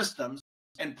systems of systems,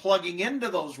 and plugging into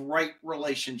those right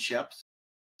relationships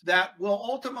that will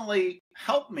ultimately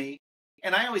help me.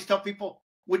 And I always tell people,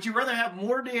 would you rather have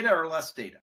more data or less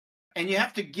data? And you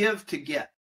have to give to get.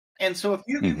 And so if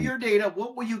you give your data,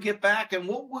 what will you get back, and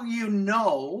what will you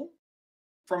know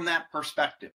from that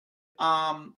perspective?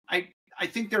 I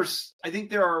think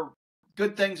there are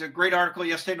good things. A great article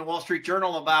yesterday in the Wall Street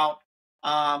Journal about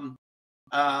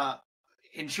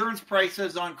insurance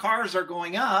prices on cars are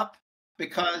going up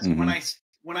because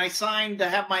when I signed to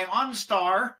have my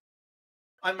OnStar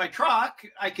on my truck,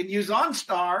 I can use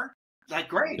OnStar. Like,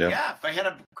 great, yeah, if I had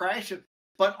a crash.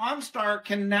 But OnStar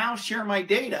can now share my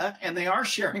data, and they are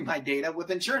sharing my data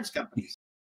with insurance companies.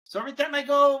 So every time I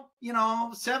go, you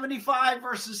know, 75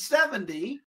 versus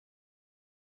 70,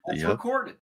 that's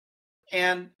recorded.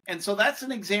 And so that's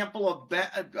an example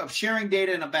of sharing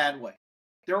data in a bad way.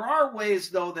 There are ways,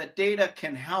 though, that data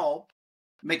can help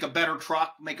make a better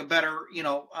truck, make a better, you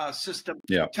know, system.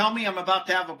 Yeah. Tell me I'm about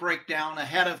to have a breakdown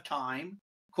ahead of time,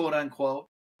 quote unquote.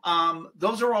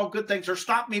 Those are all good things, or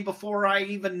stop me before I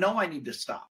even know I need to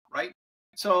stop, right?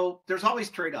 So there's always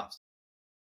trade-offs.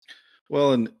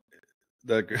 Well, and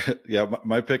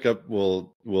my pickup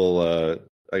will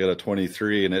I got a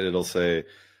 23, and it'll say,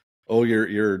 oh,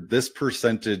 you're this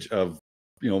percentage of,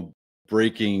 you know,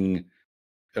 braking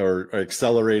or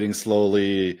accelerating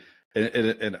slowly.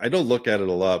 And I don't look at it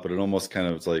a lot, but it almost kind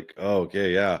of is like, oh,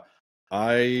 okay, yeah.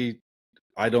 I'm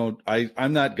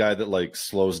that guy that like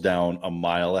slows down a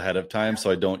mile ahead of time,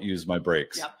 so I don't use my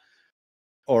brakes. Yep.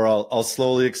 Or I'll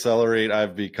slowly accelerate.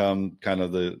 I've become kind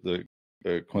of the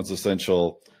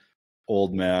quintessential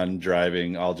old man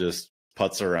driving. I'll just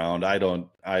putz around. I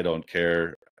don't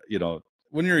care. You know,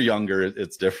 when you're younger,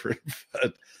 it's different.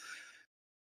 But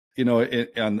you know,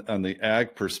 on the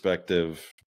ag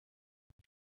perspective,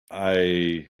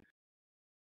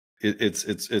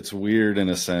 it's weird in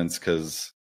a sense,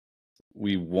 because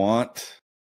we want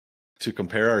to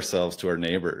compare ourselves to our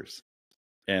neighbors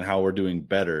and how we're doing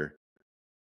better.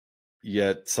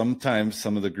 Yet sometimes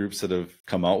some of the groups that have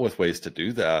come out with ways to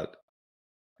do that,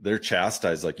 they're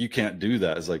chastised, like, you can't do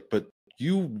that. It's like, but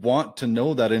you want to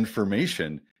know that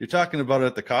information. You're talking about it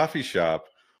at the coffee shop.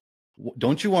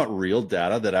 Don't you want real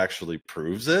data that actually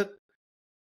proves it?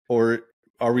 Or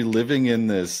are we living in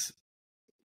this,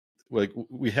 like,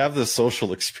 we have this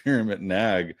social experiment in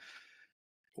ag.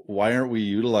 Why aren't we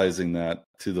utilizing that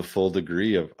to the full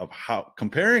degree of how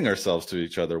comparing ourselves to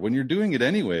each other when you're doing it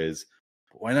anyways?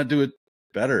 Why not do it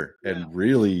better and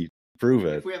really prove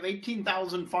it? If we have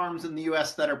 18,000 farms in the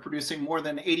U.S. that are producing more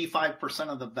than 85%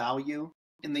 of the value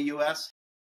in the U.S.,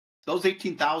 those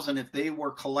 18,000, if they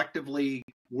were collectively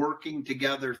working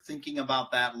together, thinking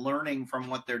about that, learning from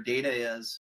what their data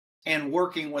is, and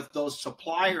working with those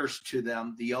suppliers to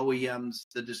them, the OEMs,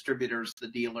 the distributors, the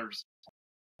dealers,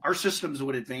 our systems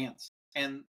would advance.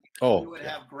 And we would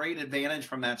have great advantage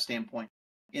from that standpoint.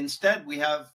 Instead, we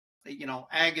have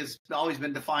ag has always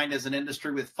been defined as an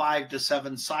industry with 5 to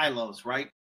 7 silos, right?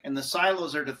 And the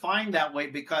silos are defined that way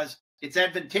because it's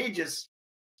advantageous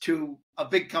to a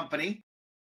big company,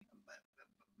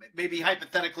 maybe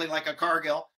hypothetically like a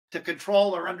Cargill, to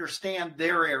control or understand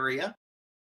their area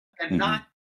and not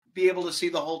be able to see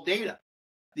the whole data.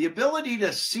 The ability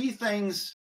to see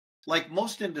things like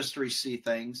most industries see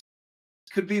things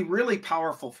could be really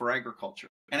powerful for agriculture.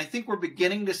 And I think we're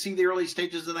beginning to see the early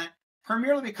stages of that,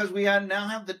 primarily because we now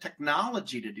have the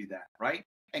technology to do that, right?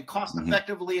 And cost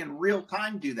effectively in real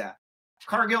time do that.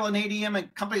 Cargill and ADM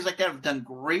and companies like that have done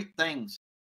great things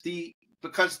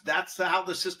because that's how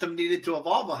the system needed to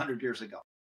evolve 100 years ago.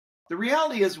 The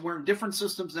reality is we're in different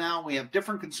systems now. We have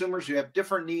different consumers who have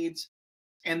different needs.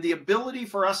 And the ability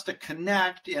for us to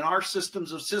connect in our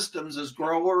systems of systems as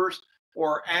growers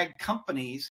or ag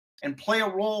companies and play a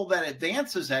role that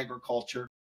advances agriculture,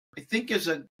 I think is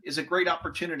a great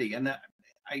opportunity. And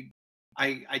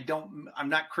I'm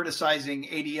not criticizing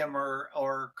ADM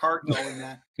or Cargill in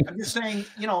that. I'm just saying,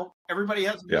 everybody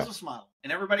has a business model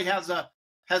and everybody has a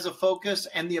focus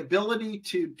and the ability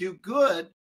to do good.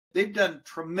 They've done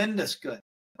tremendous good,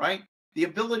 right? The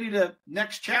ability to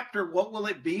next chapter, what will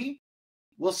it be?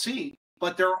 We'll see.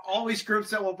 But there are always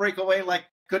groups that will break away like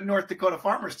good North Dakota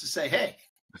farmers to say, hey,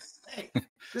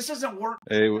 this isn't working.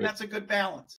 Hey, that's a good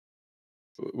balance.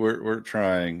 We're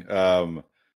trying.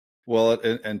 Well,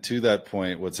 and to that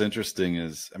point, what's interesting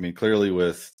is,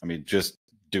 clearly just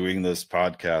doing this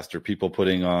podcast or people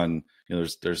putting on,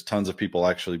 there's tons of people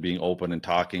actually being open and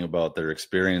talking about their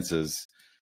experiences.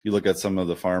 You look at some of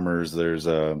the farmers, there's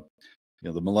the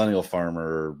Millennial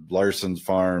Farmer, Larson's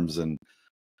Farms, and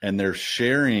they're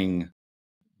sharing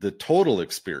the total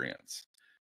experience.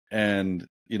 And,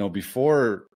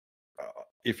 before,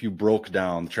 if you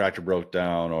the tractor broke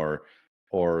down or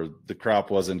the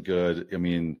crop wasn't good,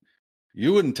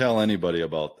 you wouldn't tell anybody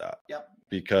about that. Yep.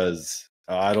 Because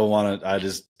I don't want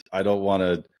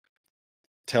to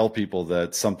tell people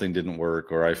that something didn't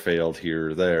work or I failed here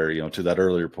or there, to that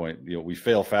earlier point, we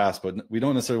fail fast, but we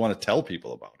don't necessarily want to tell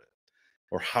people about it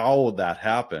or how that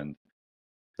happened.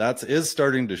 That is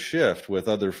starting to shift with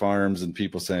other farms and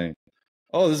people saying,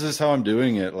 oh, this is how I'm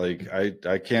doing it. Like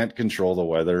I can't control the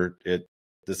weather.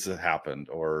 This has happened,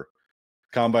 or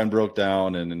combine broke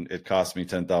down and it cost me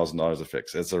 $10,000 to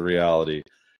fix. It's a reality.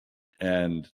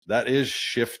 And that is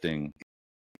shifting.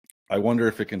 I wonder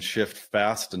if it can shift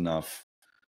fast enough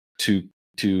to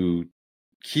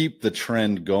keep the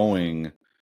trend going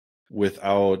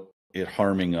without it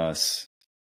harming us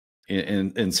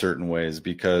in certain ways.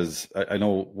 Because I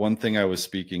know one thing I was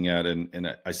speaking at,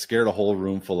 and I scared a whole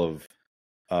room full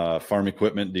of farm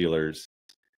equipment dealers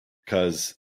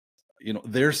because,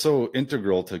 they're so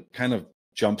integral to kind of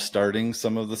jump starting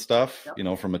some of the stuff,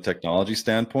 from a technology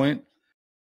standpoint.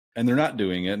 And they're not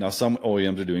doing it. Now, some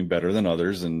OEMs are doing better than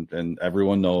others, and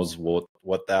everyone knows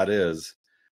what that is.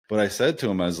 But I said to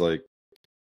him, I was like,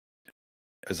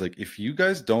 if you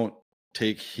guys don't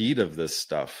take heed of this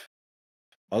stuff,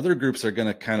 other groups are going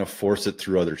to kind of force it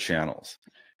through other channels.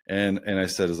 And I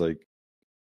said,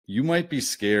 you might be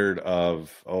scared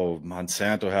of,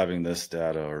 Monsanto having this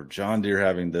data or John Deere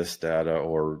having this data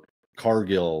or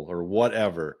Cargill or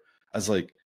whatever. I was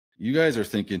like, you guys are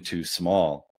thinking too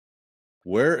small.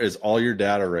 Where is all your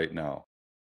data right now?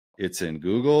 It's in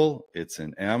Google, it's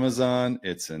in Amazon,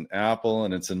 it's in Apple,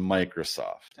 and it's in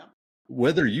Microsoft. Yeah.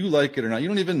 Whether you like it or not, you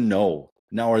don't even know.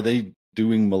 Now, are they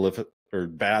doing maleficent or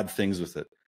bad things with it?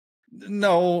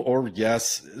 No, or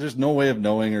yes. There's no way of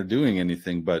knowing or doing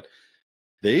anything, but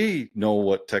they know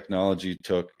what technology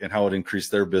took and how it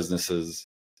increased their businesses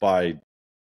by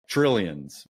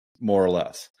trillions, more or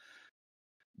less.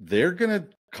 They're going to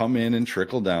come in and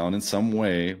trickle down in some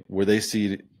way where they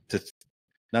see,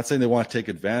 not saying they want to take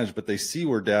advantage, but they see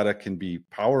where data can be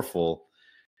powerful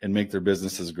and make their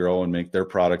businesses grow and make their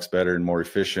products better and more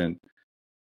efficient.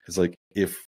 It's like,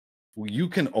 if you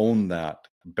can own that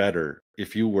better,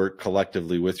 if you work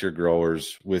collectively with your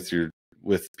growers,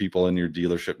 with people in your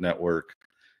dealership network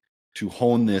to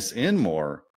hone this in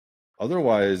more.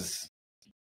 Otherwise,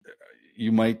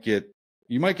 you might get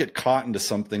caught into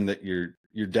something that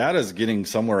your data is getting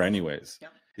somewhere anyways.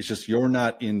 Yep. It's just you're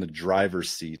not in the driver's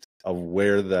seat of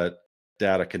where that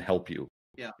data can help you.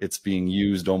 Yeah. It's being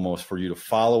used almost for you to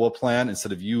follow a plan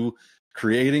instead of you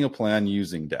creating a plan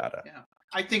using data. Yeah.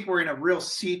 I think we're in a real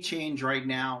sea change right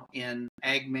now in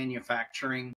ag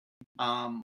manufacturing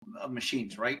of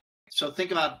machines, right? So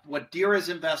think about what Deere has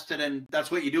invested in.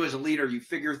 That's what you do as a leader. You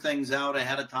figure things out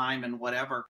ahead of time and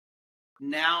whatever.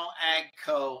 Now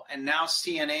AGCO and now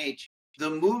CNH, the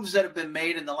moves that have been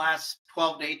made in the last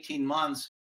 12 to 18 months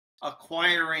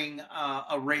acquiring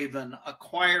a Raven,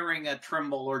 acquiring a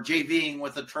Trimble, or JVing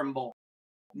with a Trimble.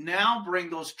 Now bring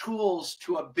those tools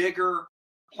to a bigger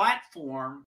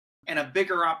platform and a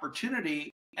bigger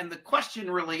opportunity. And the question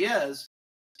really is,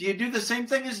 do you do the same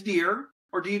thing as Deere,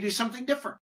 or do you do something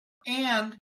different?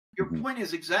 And your point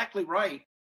is exactly right.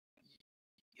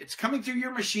 It's coming through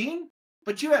your machine,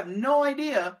 but you have no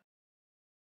idea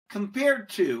compared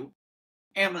to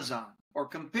Amazon or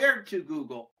compared to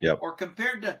Google or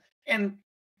compared to, and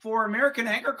for American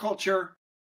agriculture,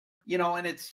 you know, and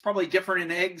it's probably different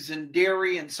in eggs and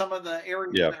dairy and some of the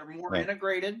areas that are more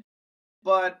integrated,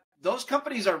 but those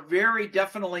companies are very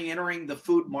definitely entering the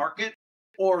food market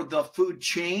or the food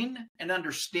chain and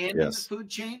understanding the food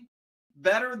chain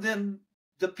better than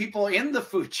the people in the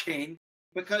food chain,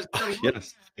 because they're looking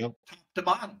top to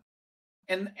bottom.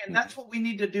 And that's what we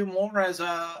need to do more as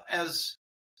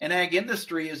an ag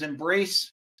industry, is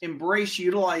embrace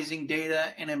utilizing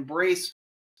data and embrace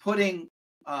putting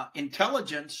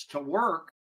intelligence to work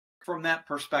from that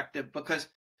perspective, because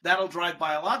that'll drive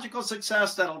biological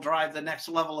success. That'll drive the next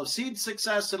level of seed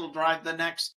success. It'll drive the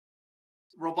next.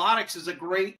 Robotics is a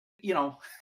great, you know,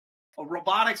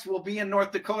 robotics will be in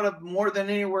North Dakota more than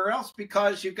anywhere else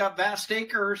because you've got vast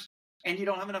acres and you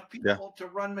don't have enough people to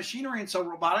run machinery. And so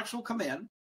robotics will come in.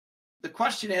 The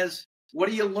question is, what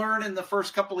do you learn in the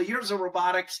first couple of years of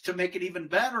robotics to make it even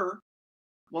better?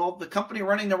 Well, the company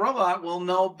running the robot will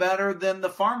know better than the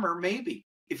farmer, maybe,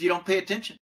 if you don't pay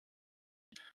attention.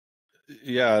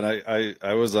 Yeah, and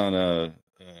I was on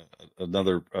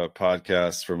another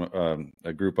podcast from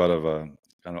a group out of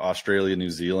kind of Australia, New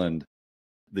Zealand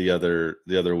the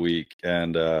other week,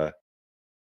 and the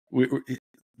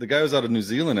guy was out of New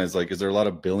Zealand. I was like, is there a lot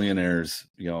of billionaires,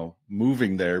 you know,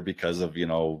 moving there because of, you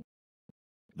know,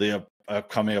 the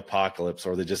upcoming apocalypse,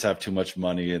 or they just have too much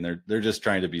money and they're just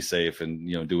trying to be safe and,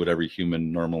 you know, do what every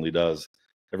human normally does.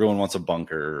 Everyone wants a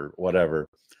bunker or whatever.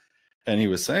 And he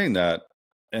was saying that,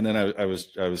 and then I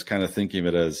was kind of thinking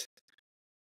of it as,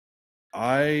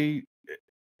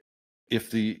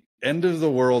 if the end of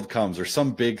the world comes, or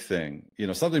some big thing, you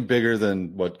know, something bigger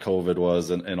than what COVID was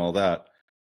and all that,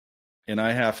 and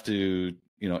I have to,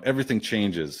 you know, everything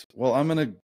changes. Well, I'm going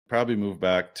to probably move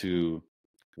back to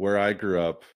where I grew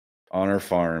up on our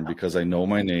farm, because I know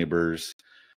my neighbors.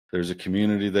 There's a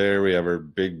community there. We have our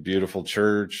big, beautiful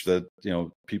church that, you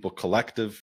know, people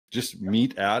collective just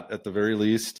meet at the very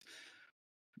least.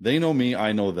 They know me,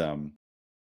 I know them.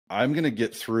 I'm going to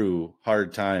get through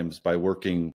hard times by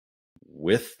working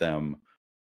with them.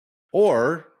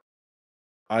 Or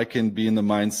I can be in the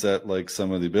mindset like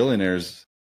some of the billionaires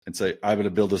and say, I'm going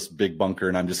to build this big bunker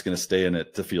and I'm just going to stay in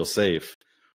it to feel safe.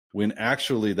 When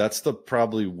actually that's the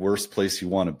probably worst place you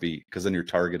want to be, because then you're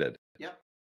targeted. Yep.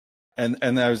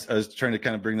 And I was trying to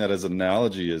kind of bring that as an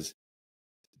analogy, is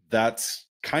that's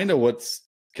kind of what's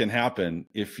can happen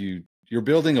if you're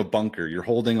building a bunker, you're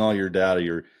holding all your data,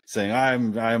 you're saying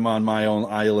I'm on my own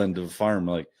island of farm.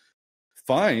 Like,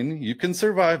 fine, you can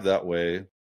survive that way,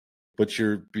 but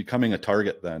you're becoming a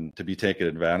target then to be taken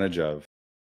advantage of,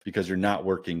 because you're not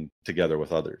working together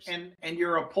with others. And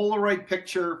you're a Polaroid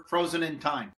picture frozen in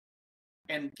time.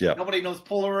 And nobody knows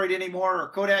Polaroid anymore or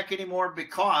Kodak anymore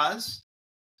because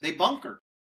they bunker.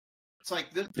 It's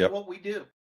like, this is what we do.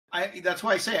 That's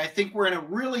why I say I think we're in a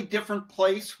really different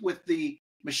place with the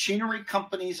machinery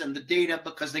companies and the data,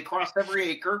 because they cross every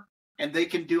acre and they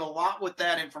can do a lot with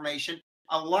that information,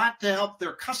 a lot to help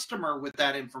their customer with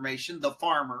that information, the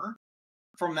farmer,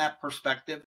 from that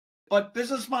perspective. But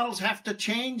business models have to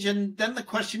change. And then the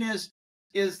question is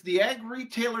the ag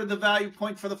retailer the value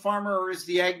point for the farmer, or is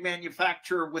the ag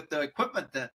manufacturer with the equipment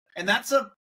and that's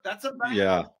a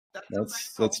battle.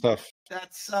 That's tough.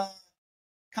 That's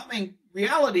coming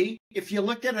reality. If you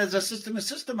look at it as a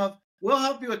system of, we'll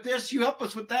help you with this, you help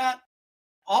us with that,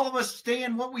 all of us stay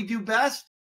in what we do best,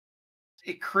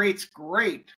 it creates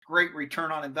great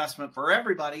return on investment for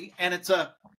everybody. And it's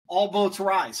all boats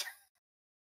rise.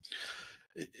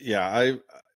 Yeah.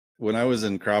 When I was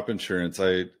in crop insurance,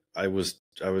 I was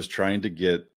trying to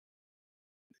get,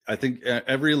 I think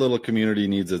every little community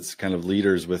needs its kind of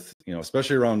leaders with, you know,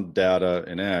 especially around data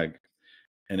and ag.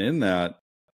 And in that,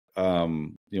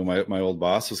 you know, my old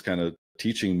boss was kind of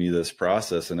teaching me this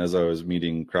process. And as I was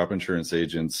meeting crop insurance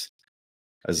agents,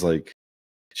 I was like,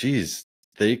 geez,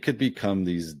 they could become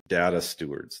these data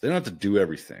stewards. They don't have to do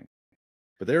everything,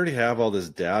 but they already have all this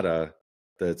data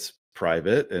that's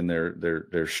private, and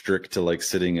they're strict to like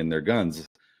sitting in their guns,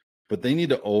 but they need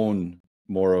to own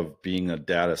more of being a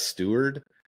data steward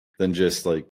than just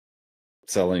like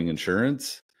selling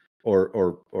insurance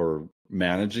or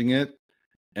managing it.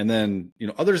 And then, you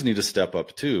know, others need to step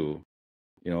up too.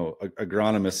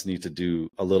 agronomists need to do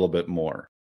a little bit more.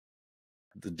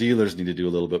 The dealers need to do a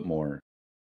little bit more.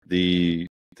 The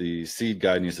seed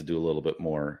guy needs to do a little bit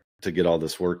more to get all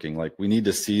this working. Like, we need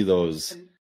to see those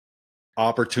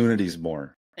opportunities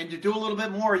more. And to do a little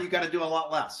bit more, you got to do a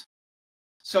lot less.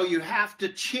 So you have to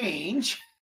change.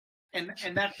 And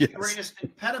that's the greatest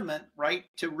impediment, right,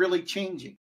 to really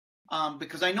changing.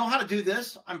 Because I know how to do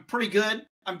this. I'm pretty good.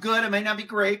 I'm good. I may not be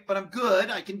great, but I'm good.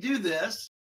 I can do this.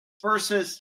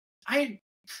 Versus I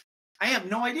have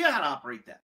no idea how to operate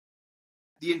that.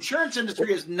 The insurance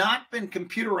industry has not been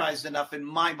computerized enough in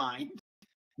my mind.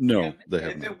 No, they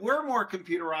haven't. If it were more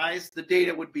computerized, the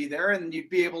data would be there, and you'd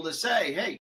be able to say,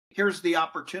 "Hey, here's the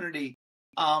opportunity."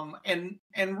 And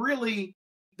really,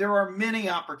 there are many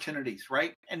opportunities,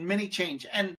 right? And many change.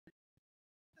 And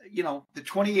the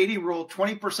 20/80 rule: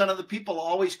 20% of the people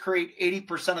always create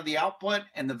 80% of the output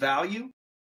and the value.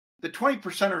 The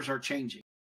 20%ers are changing.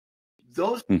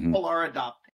 Those people are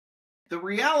adopting. The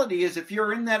reality is, if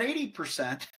you're in that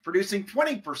 80% producing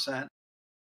 20%,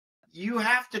 you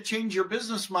have to change your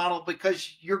business model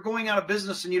because you're going out of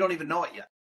business and you don't even know it yet.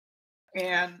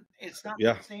 And it's not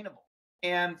sustainable.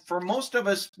 And for most of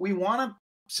us, we want to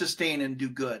sustain and do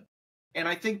good. And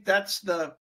I think that's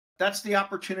the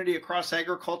opportunity across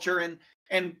agriculture.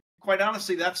 And quite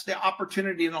honestly, that's the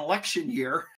opportunity in election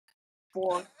year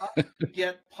for us to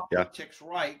get politics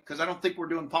right. Because I don't think we're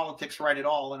doing politics right at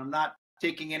all. And I'm not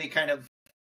taking any kind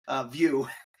of view.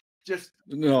 Just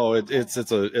no, it's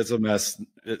a mess.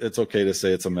 It's okay to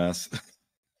say it's a mess.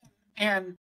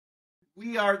 And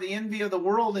we are the envy of the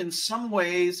world in some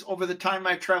ways over the time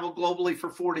I traveled globally for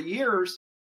 40 years.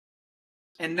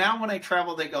 And now when I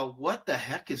travel, they go, "What the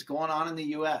heck is going on in the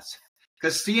U.S.?"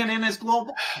 Because CNN is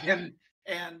global and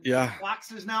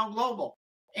Fox is now global.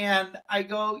 And I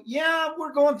go, "Yeah,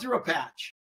 we're going through a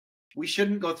patch. We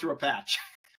shouldn't go through a patch.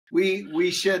 We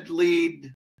should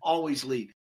always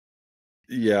lead."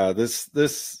 Yeah, there's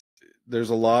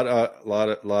a lot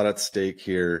at stake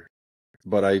here,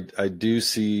 but I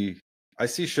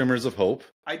see shimmers of hope.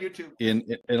 I do too.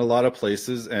 In a lot of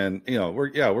places, and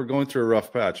we're going through a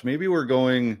rough patch. Maybe we're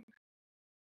going.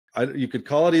 You could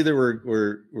call it either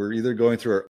we're either going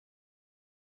through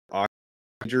our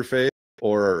awkward phase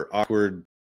or our awkward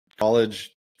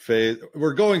college phase.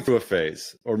 We're going through a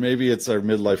phase, or maybe it's our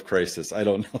midlife crisis. I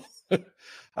don't know.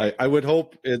 I would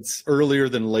hope it's earlier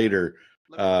than later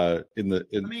in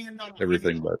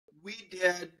everything. But we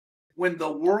did, when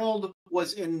the world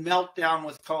was in meltdown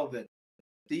with COVID,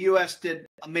 the U.S. did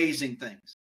amazing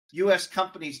things. U.S.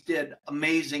 companies did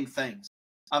amazing things.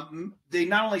 They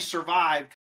not only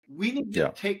survived, we need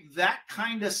to take that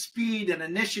kind of speed and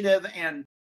initiative and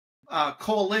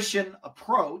coalition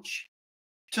approach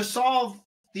to solve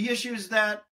the issues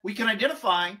that we can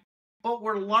identify, but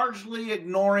we're largely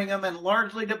ignoring them and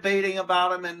largely debating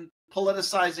about them and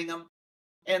politicizing them.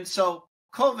 And so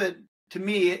COVID, to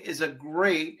me, it's a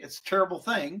terrible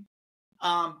thing,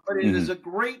 but it is a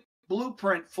great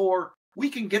blueprint for, we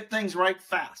can get things right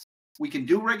fast. We can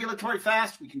do regulatory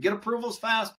fast. We can get approvals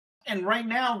fast. And right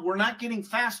now, we're not getting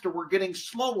faster. We're getting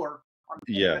slower on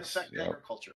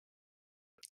agriculture.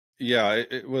 Yeah,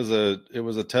 it was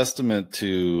a testament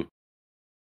to,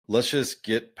 let's just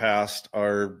get past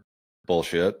our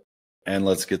bullshit and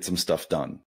let's get some stuff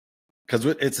done, because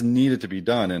it's needed to be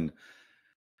done. And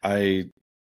I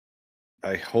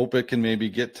hope it can maybe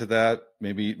get to that.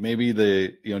 Maybe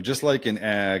just like in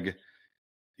ag,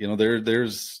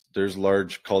 there's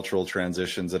large cultural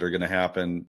transitions that are going to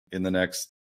happen in the next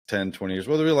 10, 20 years,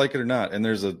 whether we like it or not. And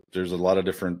there's a lot of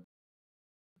different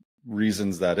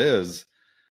reasons that is.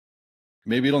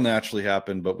 Maybe it'll naturally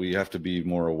happen, but we have to be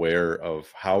more aware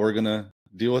of how we're going to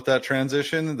deal with that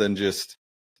transition than just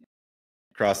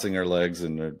crossing our legs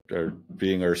and or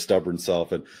being our stubborn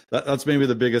self. And that's maybe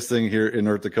the biggest thing here in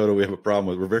North Dakota we have a problem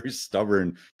with. We're very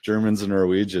stubborn, Germans and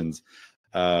Norwegians.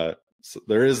 So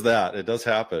there is that. It does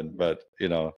happen, but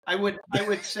I would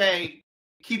say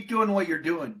keep doing what you're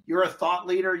doing. You're a thought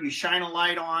leader. You shine a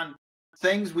light on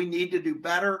things we need to do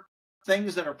better,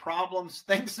 things that are problems,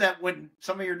 things that when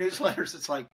some of your newsletters, it's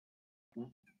like,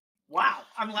 wow,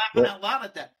 I'm laughing out loud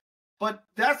at that. But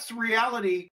that's the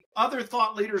reality. Other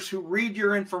thought leaders who read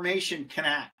your information can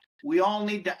act. We all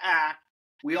need to act.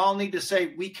 We all need to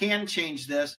say, we can change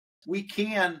this. We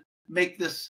can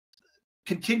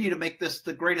continue to make this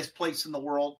the greatest place in the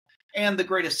world and the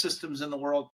greatest systems in the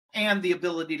world and the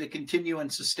ability to continue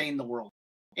and sustain the world.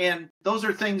 And those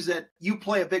are things that you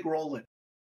play a big role in.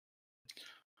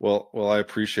 Well, I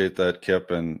appreciate that, Kip.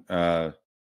 And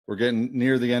we're getting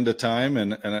near the end of time,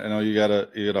 and I know you got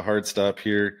a hard stop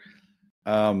here.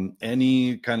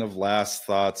 Any kind of last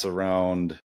thoughts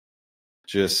around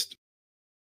just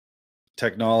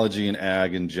technology and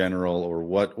ag in general, or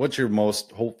what you're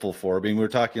most hopeful for? I mean, we're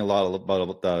talking a lot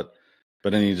about that,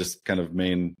 but any just kind of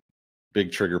main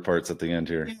big trigger parts at the end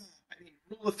here. Yeah, I mean,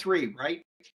 rule of three, right?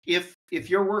 If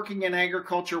you're working in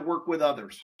agriculture, work with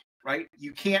others, right?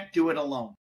 You can't do it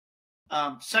alone.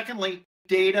 Secondly,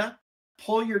 data.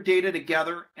 Pull your data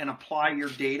together and apply your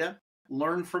data.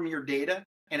 Learn from your data.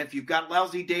 And if you've got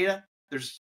lousy data,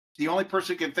 the only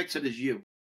person who can fix it is you.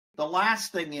 The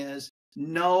last thing is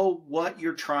know what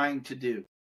you're trying to do.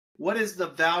 What is the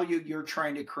value you're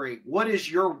trying to create? What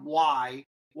is your why?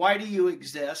 Why do you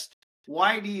exist?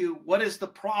 What is the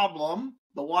problem,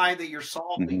 the why that you're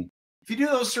solving? Mm-hmm. If you do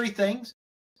those three things,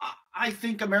 I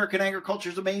think American agriculture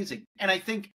is amazing. And I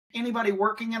think anybody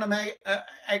working in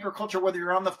agriculture, whether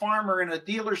you're on the farm or in a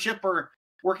dealership or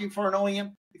working for an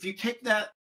OEM, if you take that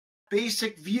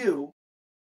basic view,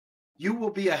 you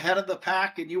will be ahead of the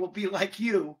pack, and you will be like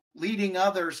you, leading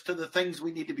others to the things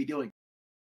we need to be doing.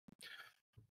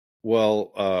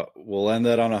 Well, we'll end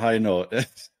that on a high note.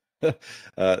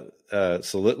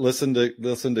 So listen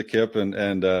to Kip,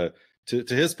 and to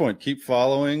his point, keep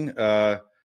following.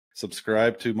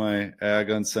 Subscribe to my Ag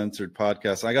Uncensored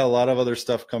podcast. I got a lot of other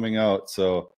stuff coming out,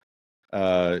 so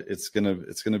it's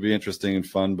gonna be interesting and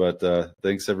fun. But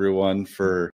thanks everyone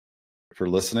for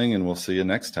listening, and we'll see you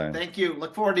next time. Thank you.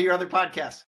 Look forward to your other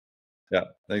podcasts. Yeah,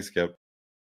 thanks, Kip.